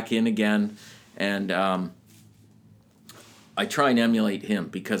come back in again. And I try and emulate him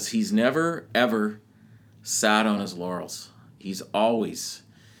because he's never, ever sat on his laurels. He's always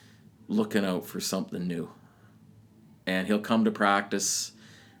looking out for something new. And he'll come to practice.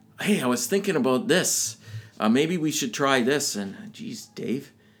 Hey, I was thinking about this. Maybe we should try this. And, geez,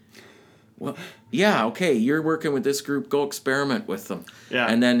 Dave. Well, yeah, okay, you're working with this group. Go experiment with them. Yeah.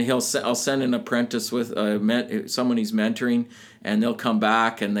 And then I'll send an apprentice with someone he's mentoring, and they'll come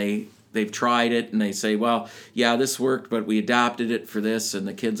back and they've tried it, and they say, well, yeah, this worked, but we adapted it for this. And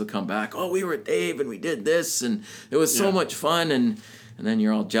the kids will come back. Oh, we were at Dave and we did this, and it was so much fun. And then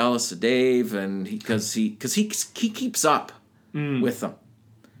you're all jealous of Dave, and because he keeps up with them.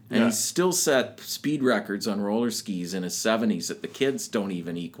 And he's still set speed records on roller skis in his 70s that the kids don't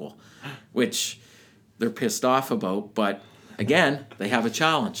even equal, which they're pissed off about. But again, they have a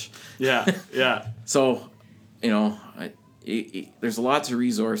challenge. Yeah, yeah. So, there's lots of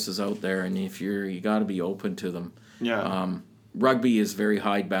resources out there, and if you got to be open to them. Yeah. Rugby is very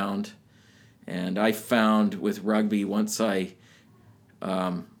hidebound, and I found with rugby once I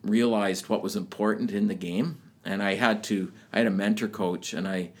realized what was important in the game. And I had a mentor coach, and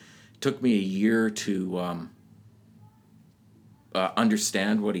it took me a year to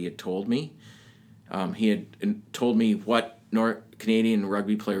understand what he had told me. He had told me what Canadian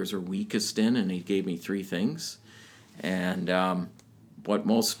rugby players are weakest in, and he gave me 3 things. And what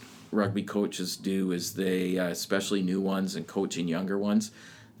most rugby coaches do is they, especially new ones and coaching younger ones,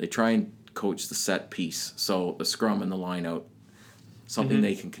 they try and coach the set piece, so the scrum and the line out, something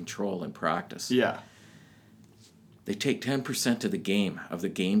they can control and practice. Yeah. They take 10% of the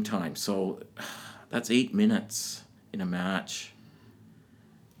game time. So that's 8 minutes in a match.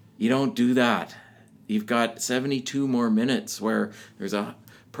 You don't do that. You've got 72 more minutes where there's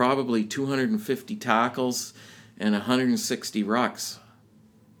probably 250 tackles and 160 rucks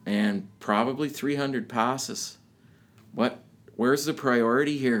and probably 300 passes. Where's the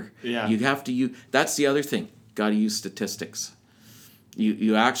priority here? Yeah. You have to use, that's the other thing. Got to use statistics.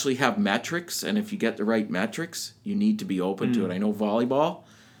 You actually have metrics, and if you get the right metrics, you need to be open to it. I know volleyball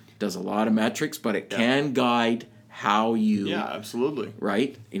does a lot of metrics, but it can guide how you... Yeah, absolutely.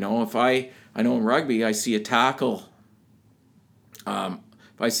 Right? If I know in rugby, I see a tackle...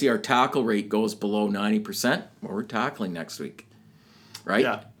 if I see our tackle rate goes below 90%, well, we're tackling next week. Right?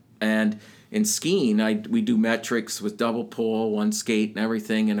 Yeah. And in skiing, we do metrics with double pull, one skate, and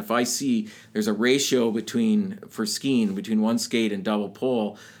everything. And if I see there's a ratio between one skate and double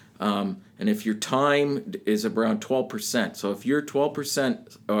pull, and if your time is around 12%, so if you're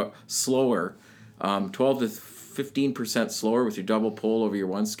 12% slower, 12 to 15% slower with your double pull over your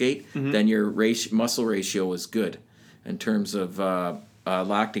one skate, then your muscle ratio is good in terms of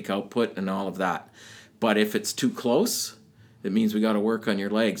lactic output and all of that. But if it's too close, it means we got to work on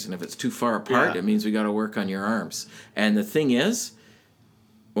your legs. And if it's too far apart, it means we got to work on your arms. And the thing is,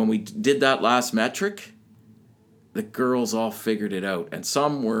 when we did that last metric, the girls all figured it out. And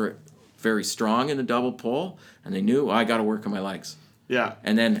some were very strong in the double pull, and they knew, I got to work on my legs. Yeah.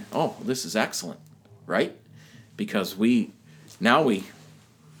 And then, this is excellent, right? Because we can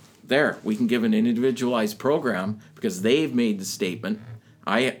give an individualized program because they've made the statement.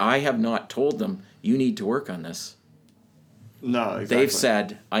 I have not told them, you need to work on this. No, exactly. They've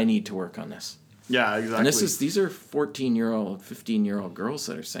said, I need to work on this. Yeah, exactly. And these are 14-year-old, 15-year-old girls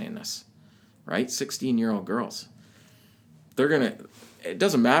that are saying this, right? 16-year-old girls. It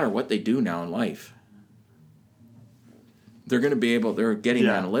doesn't matter what they do now in life. They're getting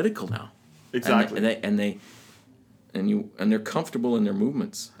analytical now. Exactly. And they're comfortable in their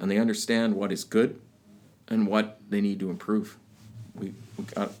movements, and they understand what is good and what they need to improve. We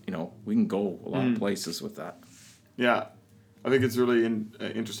can go a lot of places with that. Yeah, I think it's really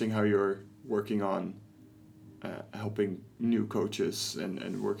interesting how you're working on helping new coaches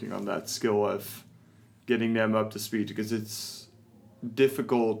and working on that skill of getting them up to speed, because it's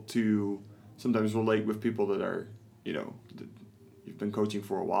difficult to sometimes relate with people that are, you've been coaching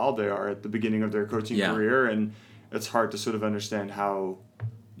for a while. They are at the beginning of their coaching career, and it's hard to sort of understand how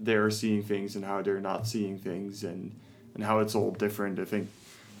they're seeing things and how they're not seeing things, and how it's all different. I think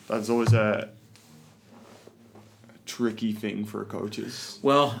that's always a tricky thing for coaches.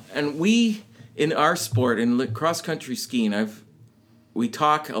 Well, and we, in our sport, in cross-country skiing, we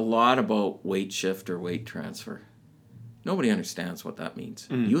talk a lot about weight shift or weight transfer. Nobody understands what that means.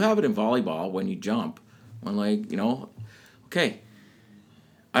 You have it in volleyball when you jump. One leg, okay.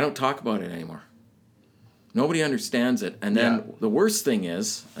 I don't talk about it anymore. Nobody understands it. And then the worst thing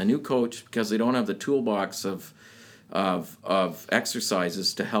is a new coach, because they don't have the toolbox of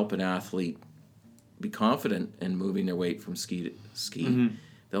exercises to help an athlete be confident in moving their weight from ski to ski.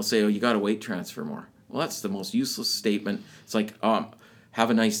 They'll say, you got to weight transfer more. Well, that's the most useless statement. It's like, have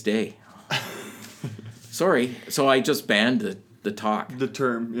a nice day. Sorry. So I just banned the talk. The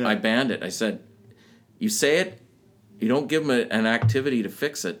term, yeah. I banned it. I said, you say it, you don't give them an activity to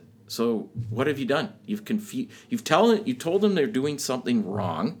fix it. So what have you done? You've told them they're doing something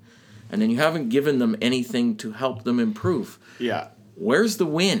wrong, and then you haven't given them anything to help them improve. Yeah. Where's the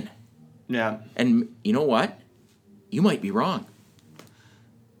win? Yeah. And you know what? You might be wrong.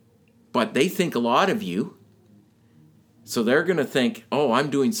 But they think a lot of you. So they're going to think, I'm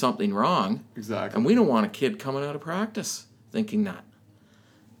doing something wrong. Exactly. And we don't want a kid coming out of practice thinking that.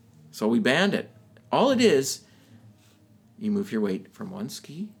 So we banned it. All it is, you move your weight from one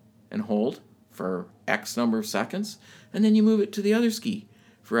ski and hold for X number of seconds, and then you move it to the other ski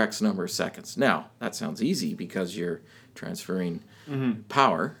for X number of seconds. Now, that sounds easy because you're transferring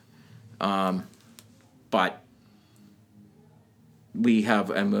power, but we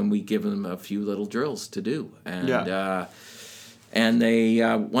give them a few little drills to do, and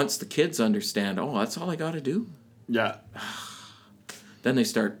they once the kids understand, that's all I got to do. Yeah. Then they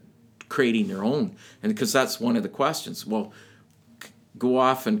start creating their own, and because that's one of the questions. Well, go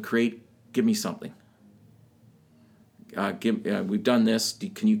off and give me something. We've done this.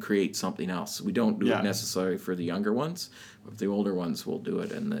 Can you create something else? We don't do it necessarily for the younger ones, but the older ones will do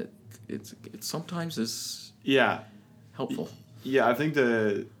it, and it sometimes is helpful. Yeah, I think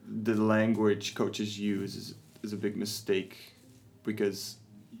the language coaches use is a big mistake, because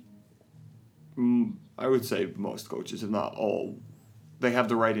I would say most coaches, if not all, they have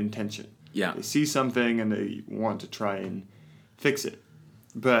the right intention. Yeah. They see something and they want to try and fix it.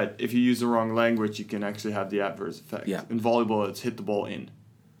 But if you use the wrong language, you can actually have the adverse effect. Yeah. In volleyball, it's hit the ball in.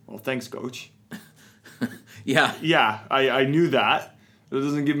 Well, thanks, coach. Yeah. Yeah, I knew that. It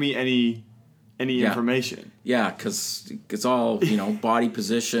doesn't give me any information. Yeah, because it's all, body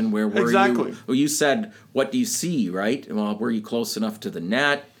position, where were exactly. you? Well, you said, what do you see, right? Well, were you close enough to the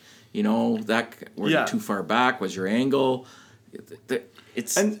net? Were you too far back? Was your angle?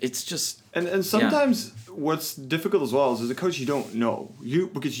 It's just... And sometimes what's difficult as well is, as a coach, you don't know.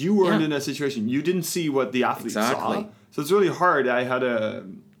 Because you weren't in that situation. You didn't see what the athlete saw. So it's really hard. I had a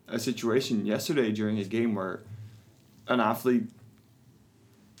situation yesterday during a game where an athlete,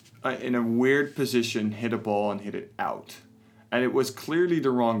 in a weird position, hit a ball and hit it out. And it was clearly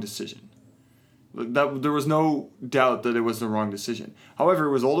the wrong decision. There was no doubt that it was the wrong decision. However,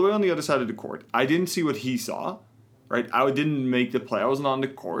 it was all the way on the other side of the court. I didn't see what he saw. Right, I didn't make the play. I wasn't on the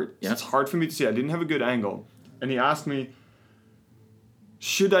court. So it's hard for me to see. I didn't have a good angle. And he asked me,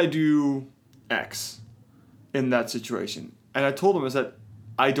 should I do X in that situation? And I told him, I said,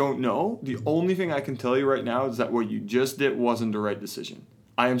 I don't know. The only thing I can tell you right now is that what you just did wasn't the right decision.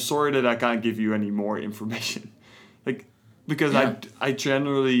 I am sorry that I can't give you any more information. Because I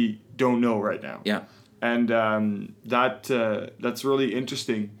generally don't know right now. Yeah. And that's really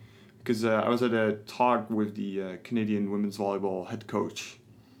interesting. Because I was at a talk with the Canadian women's volleyball head coach,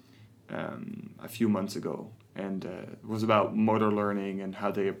 a few months ago, and it was about motor learning and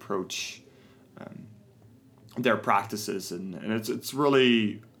how they approach their practices, and it's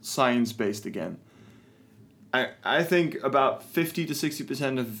really science-based again. I think about 50 to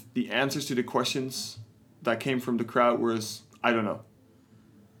 60% of the answers to the questions that came from the crowd was, I don't know.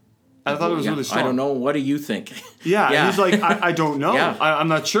 I thought it was really strong. I don't know. What do you think? Yeah. He's like, I don't know. Yeah. I'm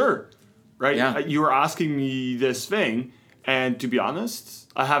not sure. Right? Yeah. You were asking me this thing, and to be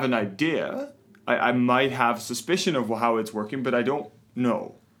honest, I have an idea. I might have suspicion of how it's working, but I don't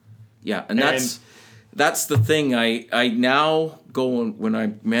know. Yeah, and that's the thing. I now go when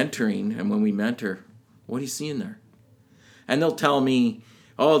I'm mentoring and when we mentor, what are you seeing there? And they'll tell me,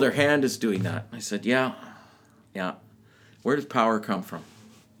 oh, their hand is doing that. I said, yeah. Where does power come from?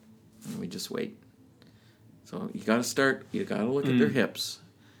 And we just wait. So you got to look at their hips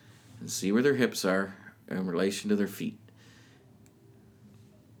and see where their hips are in relation to their feet.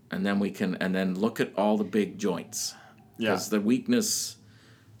 And then look at all the big joints. Because the weakness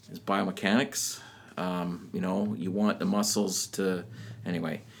is biomechanics. You want the muscles to,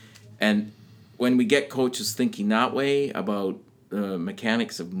 anyway. And when we get coaches thinking that way about the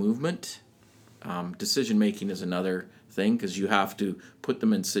mechanics of movement, decision making is another thing, because you have to put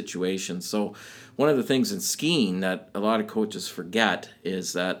them in situations. So one of the things in skiing that a lot of coaches forget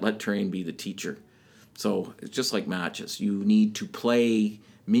is that let terrain be the teacher. So it's just like matches. You need to play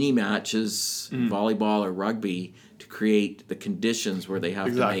mini matches in volleyball or rugby to create the conditions where they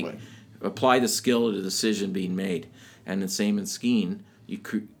have to apply the skill to the decision being made. And the same in skiing. You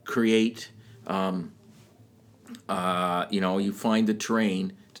create, you find the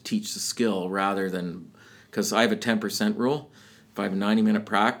terrain to teach the skill rather than, because I have a 10% rule. If I have a 90-minute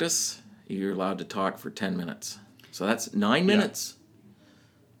practice, you're allowed to talk for 10 minutes. So that's 9 minutes.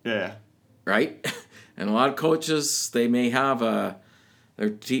 Yeah. Right? And a lot of coaches, they may have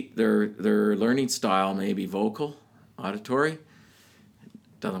their learning style may be vocal, auditory.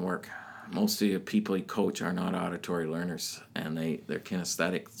 Doesn't work. Most of the people you coach are not auditory learners, and they're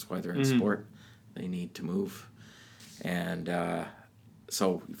kinesthetic. That's why they're in sport. They need to move. And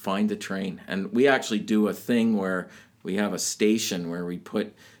so find the terrain. And we actually do a thing where we have a station where we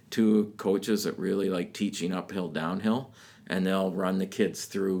put two coaches that really like teaching uphill, downhill, and they'll run the kids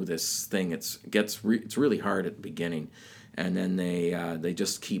through this thing. It's really hard at the beginning, and then they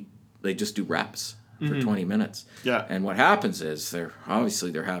just do reps for 20 minutes. Yeah. And what happens is they're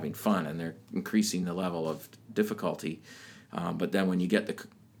having fun and they're increasing the level of difficulty. But then when you get the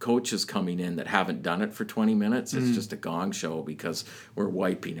coaches coming in that haven't done it for 20 minutes, it's just a gong show because we're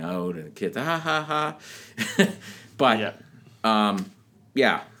wiping out and the kids, ha. But,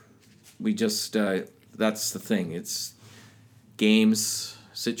 we just, that's the thing. It's games,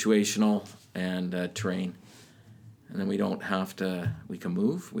 situational, and terrain. And then we can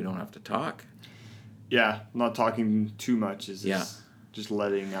move, we don't have to talk. Yeah, not talking too much is just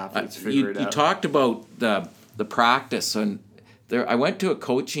letting athletes figure it out. You talked about the practice, and I went to a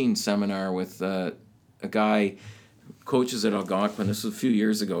coaching seminar with a guy coaches at Algonquin. This was a few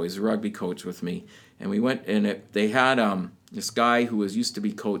years ago. He's a rugby coach with me, and we went and they had this guy who used to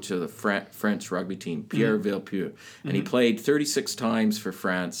be coach of the French rugby team, Pierre Villepieux, and he played 36 times for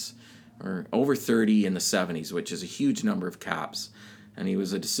France, or over 30 in the 70s, which is a huge number of caps. And he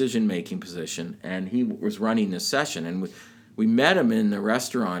was a decision-making position, and he was running this session. And we met him in the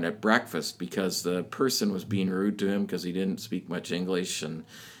restaurant at breakfast because the person was being rude to him because he didn't speak much English. And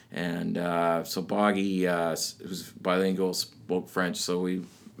so Boggy, who's bilingual, spoke French, so we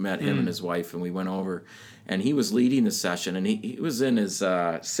met him and his wife, and we went over. And he was leading the session, and he was in his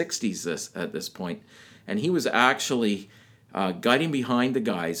 60s at this point. And he was actually guiding behind the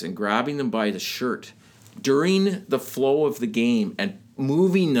guys and grabbing them by the shirt during the flow of the game and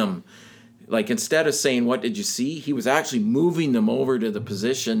moving them. Like, instead of saying, what did you see? He was actually moving them over to the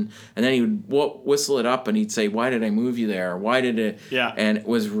position, and then he would whistle it up, and he'd say, why did I move you there? Why did it? Yeah. And it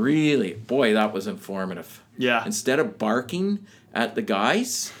was really, boy, that was informative. Yeah. Instead of barking at the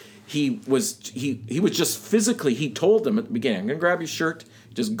guys, he was just physically, he told them at the beginning, I'm going to grab your shirt,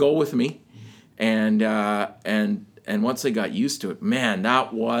 just go with me. And once they got used to it, man,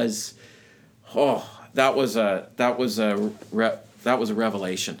 that was a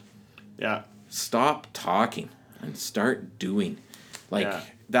revelation. Yeah. Stop talking and start doing.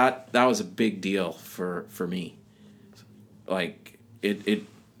 That was a big deal for me. Like it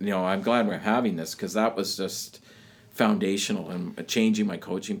I'm glad we're having this because that was just foundational and changing my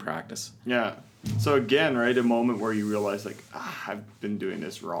coaching practice. Yeah. So again, right, a moment where you realize I've been doing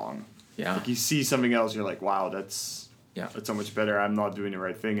this wrong. Yeah. Like you see something else, you're like, wow, that's so much better. I'm not doing the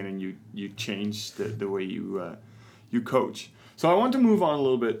right thing, and then you change the way you coach. So I want to move on a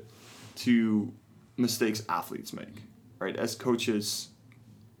little bit to mistakes athletes make, right? As coaches,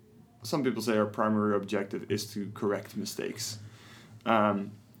 some people say our primary objective is to correct mistakes.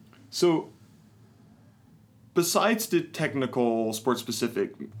 So besides the technical,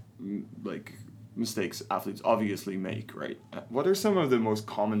 sport-specific, like, mistakes athletes obviously make, right? What are some of the most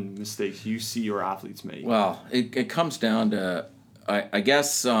common mistakes you see your athletes make? Well, it comes down to, I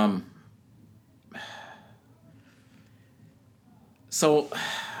guess, so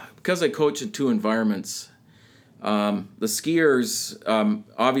because I coach in two environments, the skiers,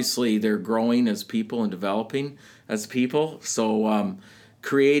 obviously they're growing as people and developing as people. So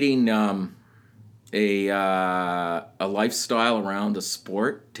creating a lifestyle around the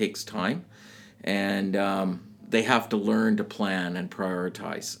sport takes time. And they have to learn to plan and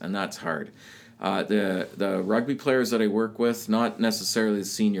prioritize, and that's hard. The rugby players that I work with, not necessarily the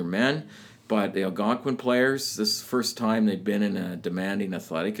senior men, but the Algonquin players, this is the first time they've been in a demanding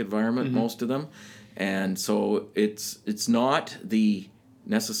athletic environment, most of them. And so it's not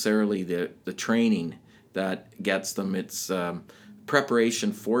necessarily the training that gets them. It's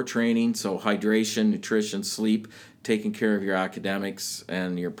preparation for training, so hydration, nutrition, sleep, taking care of your academics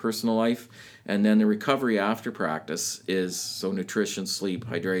and your personal life. And then the recovery after practice is so nutrition, sleep,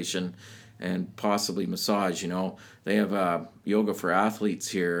 hydration, and possibly massage. They have yoga for athletes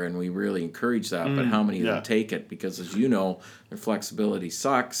here, and we really encourage that. But how many of them take it? Because as you know, their flexibility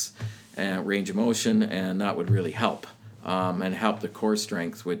sucks, and range of motion, and that would really help and help the core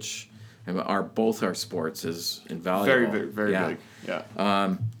strength, which both our sports is invaluable. Very big.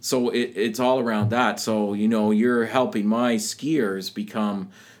 Yeah. So it's all around that. So you're helping my skiers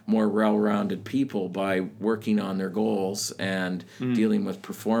become more well-rounded people by working on their goals and dealing with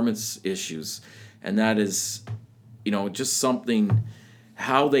performance issues. And that is, just something,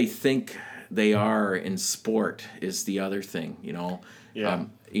 how they think they are in sport is the other thing, Yeah.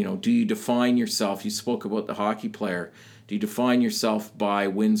 Do you define yourself? You spoke about the hockey player. Do you define yourself by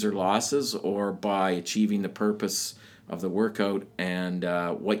wins or losses, or by achieving the purpose of the workout and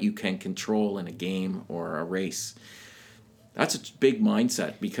what you can control in a game or a race? That's a big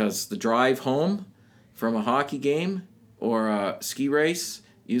mindset, because the drive home from a hockey game or a ski race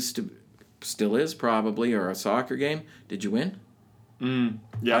still is probably, or a soccer game. Did you win?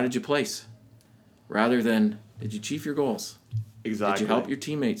 Yeah. How did you place? Rather than, did you achieve your goals? Exactly. Did you help your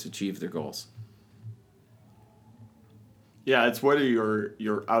teammates achieve their goals? Yeah, it's whether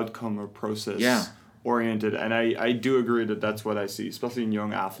your outcome or process oriented, and I do agree that that's what I see, especially in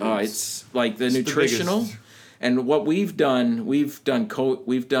young athletes. It's like the nutritional, and what we're going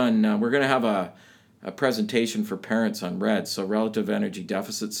to have a presentation for parents on RED, so relative energy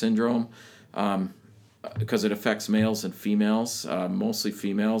deficit syndrome, because it affects males and females, mostly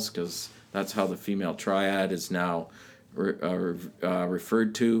females, because that's how the female triad is now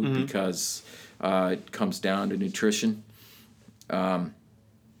referred to, because it comes down to nutrition. And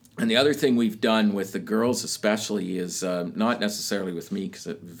the other thing we've done with the girls especially is, not necessarily with me, because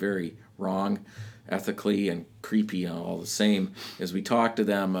it's very wrong ethically and creepy and all the same, is we talk to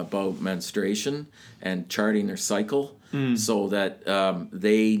them about menstruation and charting their cycle, so that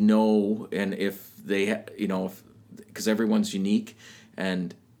they know, and if they, because everyone's unique,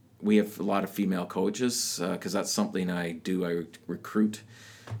 and we have a lot of female coaches, because that's something I do. I recruit,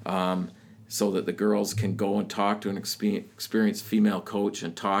 so that the girls can go and talk to an experienced female coach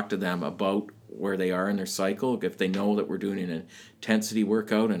and talk to them about where they are in their cycle. If they know that we're doing an intensity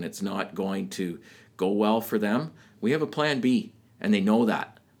workout and it's not going to go well for them, we have a plan B, and they know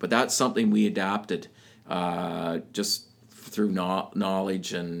that. But that's something we adapted just through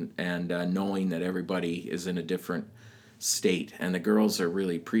knowledge and knowing that everybody is in a different state. And the girls are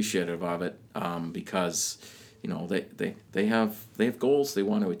really appreciative of it, because they have goals they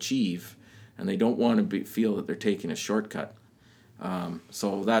want to achieve, and they don't want to feel that they're taking a shortcut.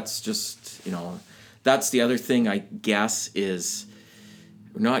 So that's just, that's the other thing, I guess, is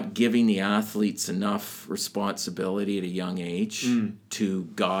we're not giving the athletes enough responsibility at a young age to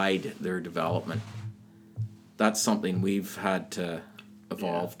guide their development. That's something we've had to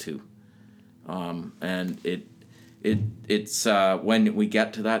evolve to. And it's when we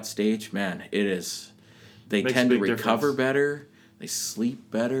get to that stage, man, it is, they tend to recover better, they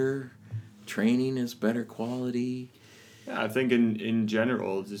sleep better, training is better quality. Yeah, I think in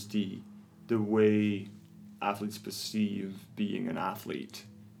general, just the way athletes perceive being an athlete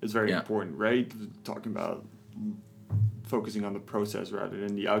is very important, right? Talking about focusing on the process rather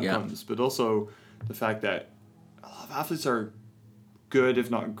than the outcomes, but also the fact that a lot of athletes are good, if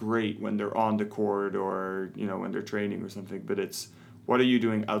not great, when they're on the court or when they're training or something. But it's, what are you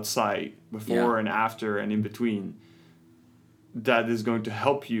doing outside, before and after and in between? that is going to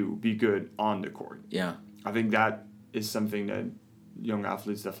help you be good on the court. Yeah. I think that is something that young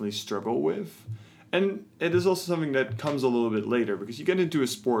athletes definitely struggle with. And it is also something that comes a little bit later because you get into a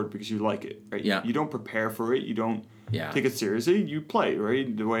sport because you like it, right? Yeah. You don't prepare for it. You don't take it seriously. You play,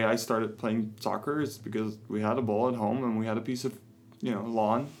 right? The way I started playing soccer is because we had a ball at home and we had a piece of,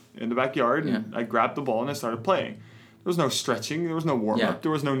 lawn in the backyard. And I grabbed the ball and I started playing. There was no stretching. There was no warm-up.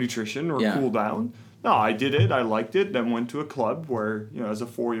 There was no nutrition or cool down. No, I did it. I liked it. Then went to a club where, as a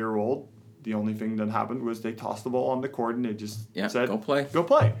 4-year-old, the only thing that happened was they tossed the ball on the court and they just said, go play. Go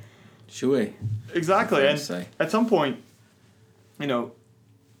play. Shui. Exactly. And at some point,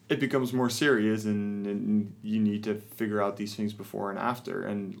 it becomes more serious and you need to figure out these things before and after.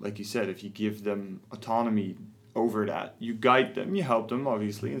 And like you said, if you give them autonomy over that, you guide them, you help them,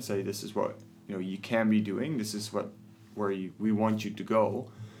 obviously, and say, this is what, you can be doing. This is where we want you to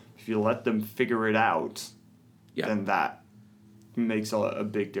go. If you let them figure it out, then that makes a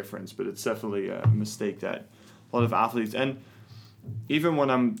big difference. But it's definitely a mistake that a lot of athletes, and even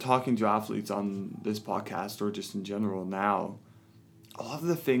when I'm talking to athletes on this podcast or just in general now, a lot of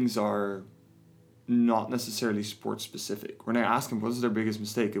the things are not necessarily sports specific. When I ask them what's their biggest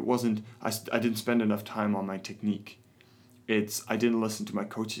mistake, it wasn't I didn't spend enough time on my technique. It's I didn't listen to my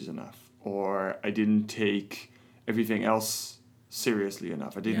coaches enough, or I didn't take everything else seriously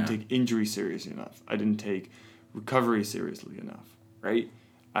enough. I didn't take injury seriously enough. I didn't take recovery seriously enough, right?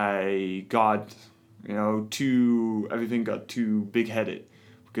 I got everything got too big-headed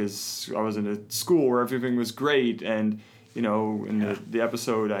because I was in a school where everything was great. And, in the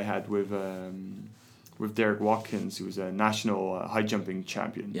episode I had with Derek Watkins, who was a national high jumping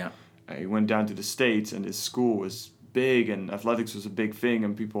champion. Yeah. He went down to the States and his school was big and athletics was a big thing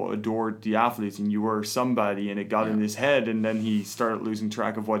and people adored the athletes and you were somebody and it got in his head and then he started losing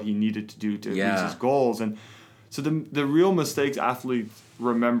track of what he needed to do to reach his goals. And so the real mistakes athletes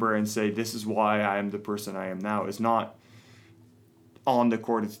remember and say, this is why I am the person I am now, is not on the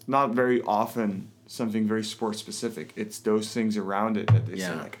court. It's not very often something very sports specific. It's those things around it that they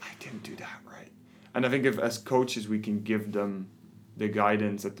say, like, I didn't do that right. And I think if as coaches we can give them the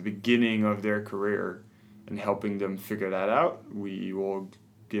guidance at the beginning of their career and helping them figure that out, we will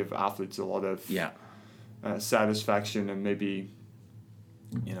give athletes a lot of satisfaction. And maybe,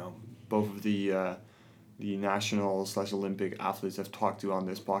 both of the national/Olympic athletes I've talked to on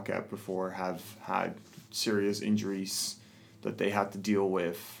this podcast before have had serious injuries that they had to deal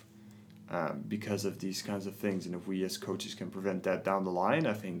with because of these kinds of things. And if we as coaches can prevent that down the line,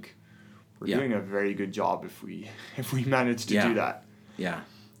 I think we're doing a very good job if we manage to do that. Yeah.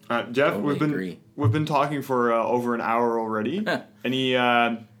 Geoff, totally we've been talking for over an hour already. Any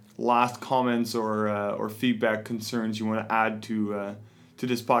last comments or feedback, concerns you want to add to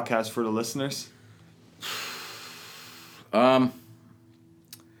this podcast for the listeners?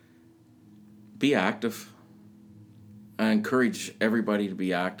 Be active. I encourage everybody to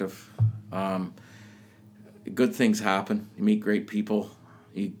be active. Good things happen. You meet great people.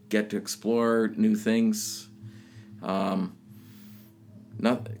 You get to explore new things.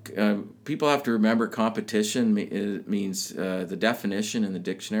 People have to remember competition means the definition in the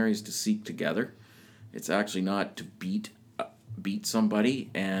dictionary is to seek together. It's actually not to beat somebody.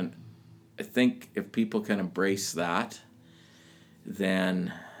 And I think if people can embrace that,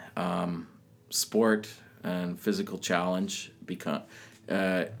 then sport and physical challenge becomes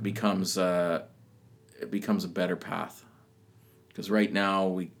a better path. Because right now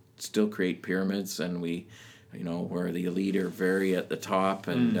we still create pyramids and where the elite are very at the top,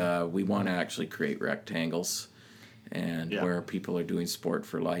 and we want to actually create rectangles, and where people are doing sport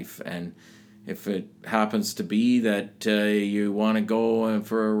for life. And if it happens to be that you want to go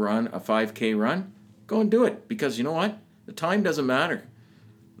for a run, a 5K run, go and do it. Because you know what? The time doesn't matter.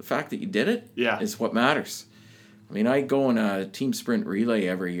 The fact that you did it is what matters. I mean, I go on a team sprint relay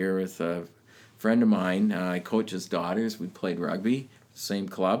every year with a friend of mine. I coach his daughters. We played rugby, same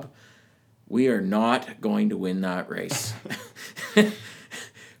club. We are not going to win that race.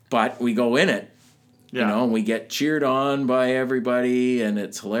 But we go in it. And we get cheered on by everybody, and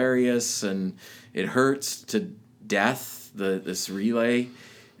it's hilarious, and it hurts to death, this relay,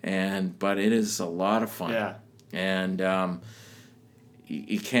 but it is a lot of fun. Yeah. And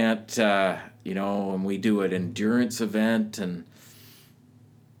you can't, and we do an endurance event, and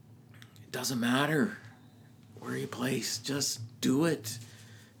it doesn't matter where you place, just do it.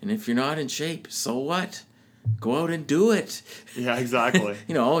 And if you're not in shape, so what? Go out and do it. Yeah, exactly. If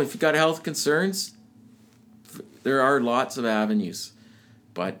you've got health concerns, there are lots of avenues.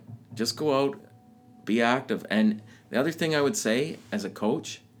 But just go out, be active. And the other thing I would say as a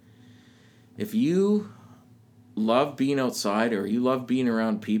coach, if you love being outside, or you love being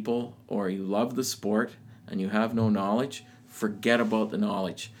around people, or you love the sport and you have no knowledge, forget about the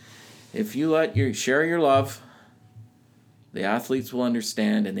knowledge. If you share your love, the athletes will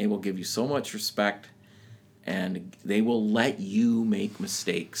understand, and they will give you so much respect, and they will let you make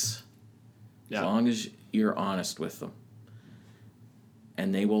mistakes as long as you're honest with them.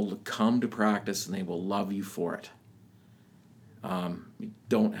 And they will come to practice, and they will love you for it. You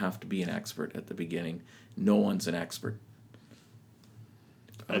don't have to be an expert at the beginning. No one's an expert.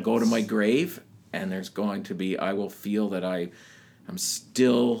 I'll go to my grave, and I will feel that I'm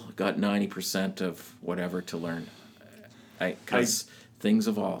still got 90% of whatever to learn. Because things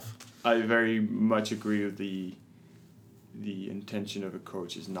evolve. I very much agree with the intention of a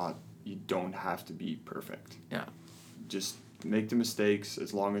coach is not, you don't have to be perfect. Yeah. Just make the mistakes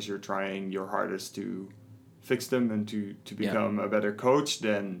as long as you're trying your hardest to fix them and to become a better coach,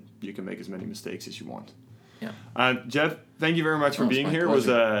 then you can make as many mistakes as you want. Yeah. Geoff, thank you very much for being here.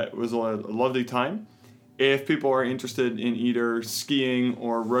 Pleasure. It was a lovely time. If people are interested in either skiing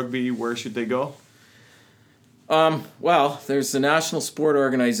or rugby, where should they go? Well, there's the national sport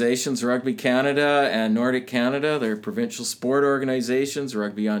organizations, Rugby Canada and Nordic Canada. They're provincial sport organizations,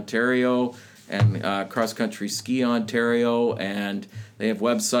 Rugby Ontario and Cross Country Ski Ontario, and they have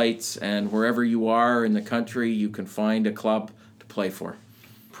websites, and wherever you are in the country, you can find a club to play for.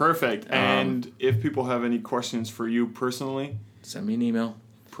 Perfect. And if people have any questions for you personally, send me an email.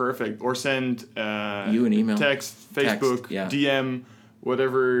 Perfect. Or send you an email, text, Facebook, DM,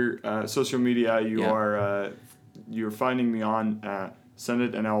 whatever social media you're finding me on. Send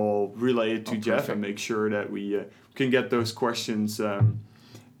it, and I will relay it to Geoff perfect. and make sure that we can get those questions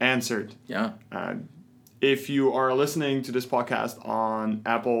answered. Yeah. If you are listening to this podcast on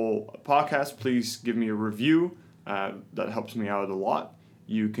Apple Podcasts, please give me a review. That helps me out a lot.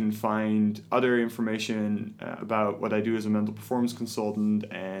 You can find other information about what I do as a mental performance consultant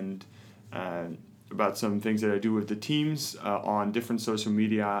and about some things that I do with the teams on different social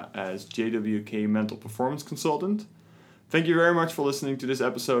media as JWK Mental Performance Consultant. Thank you very much for listening to this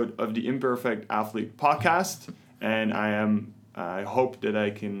episode of the Imperfect Athlete Podcast, and I hope that I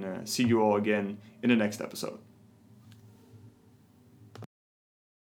can see you all again in the next episode.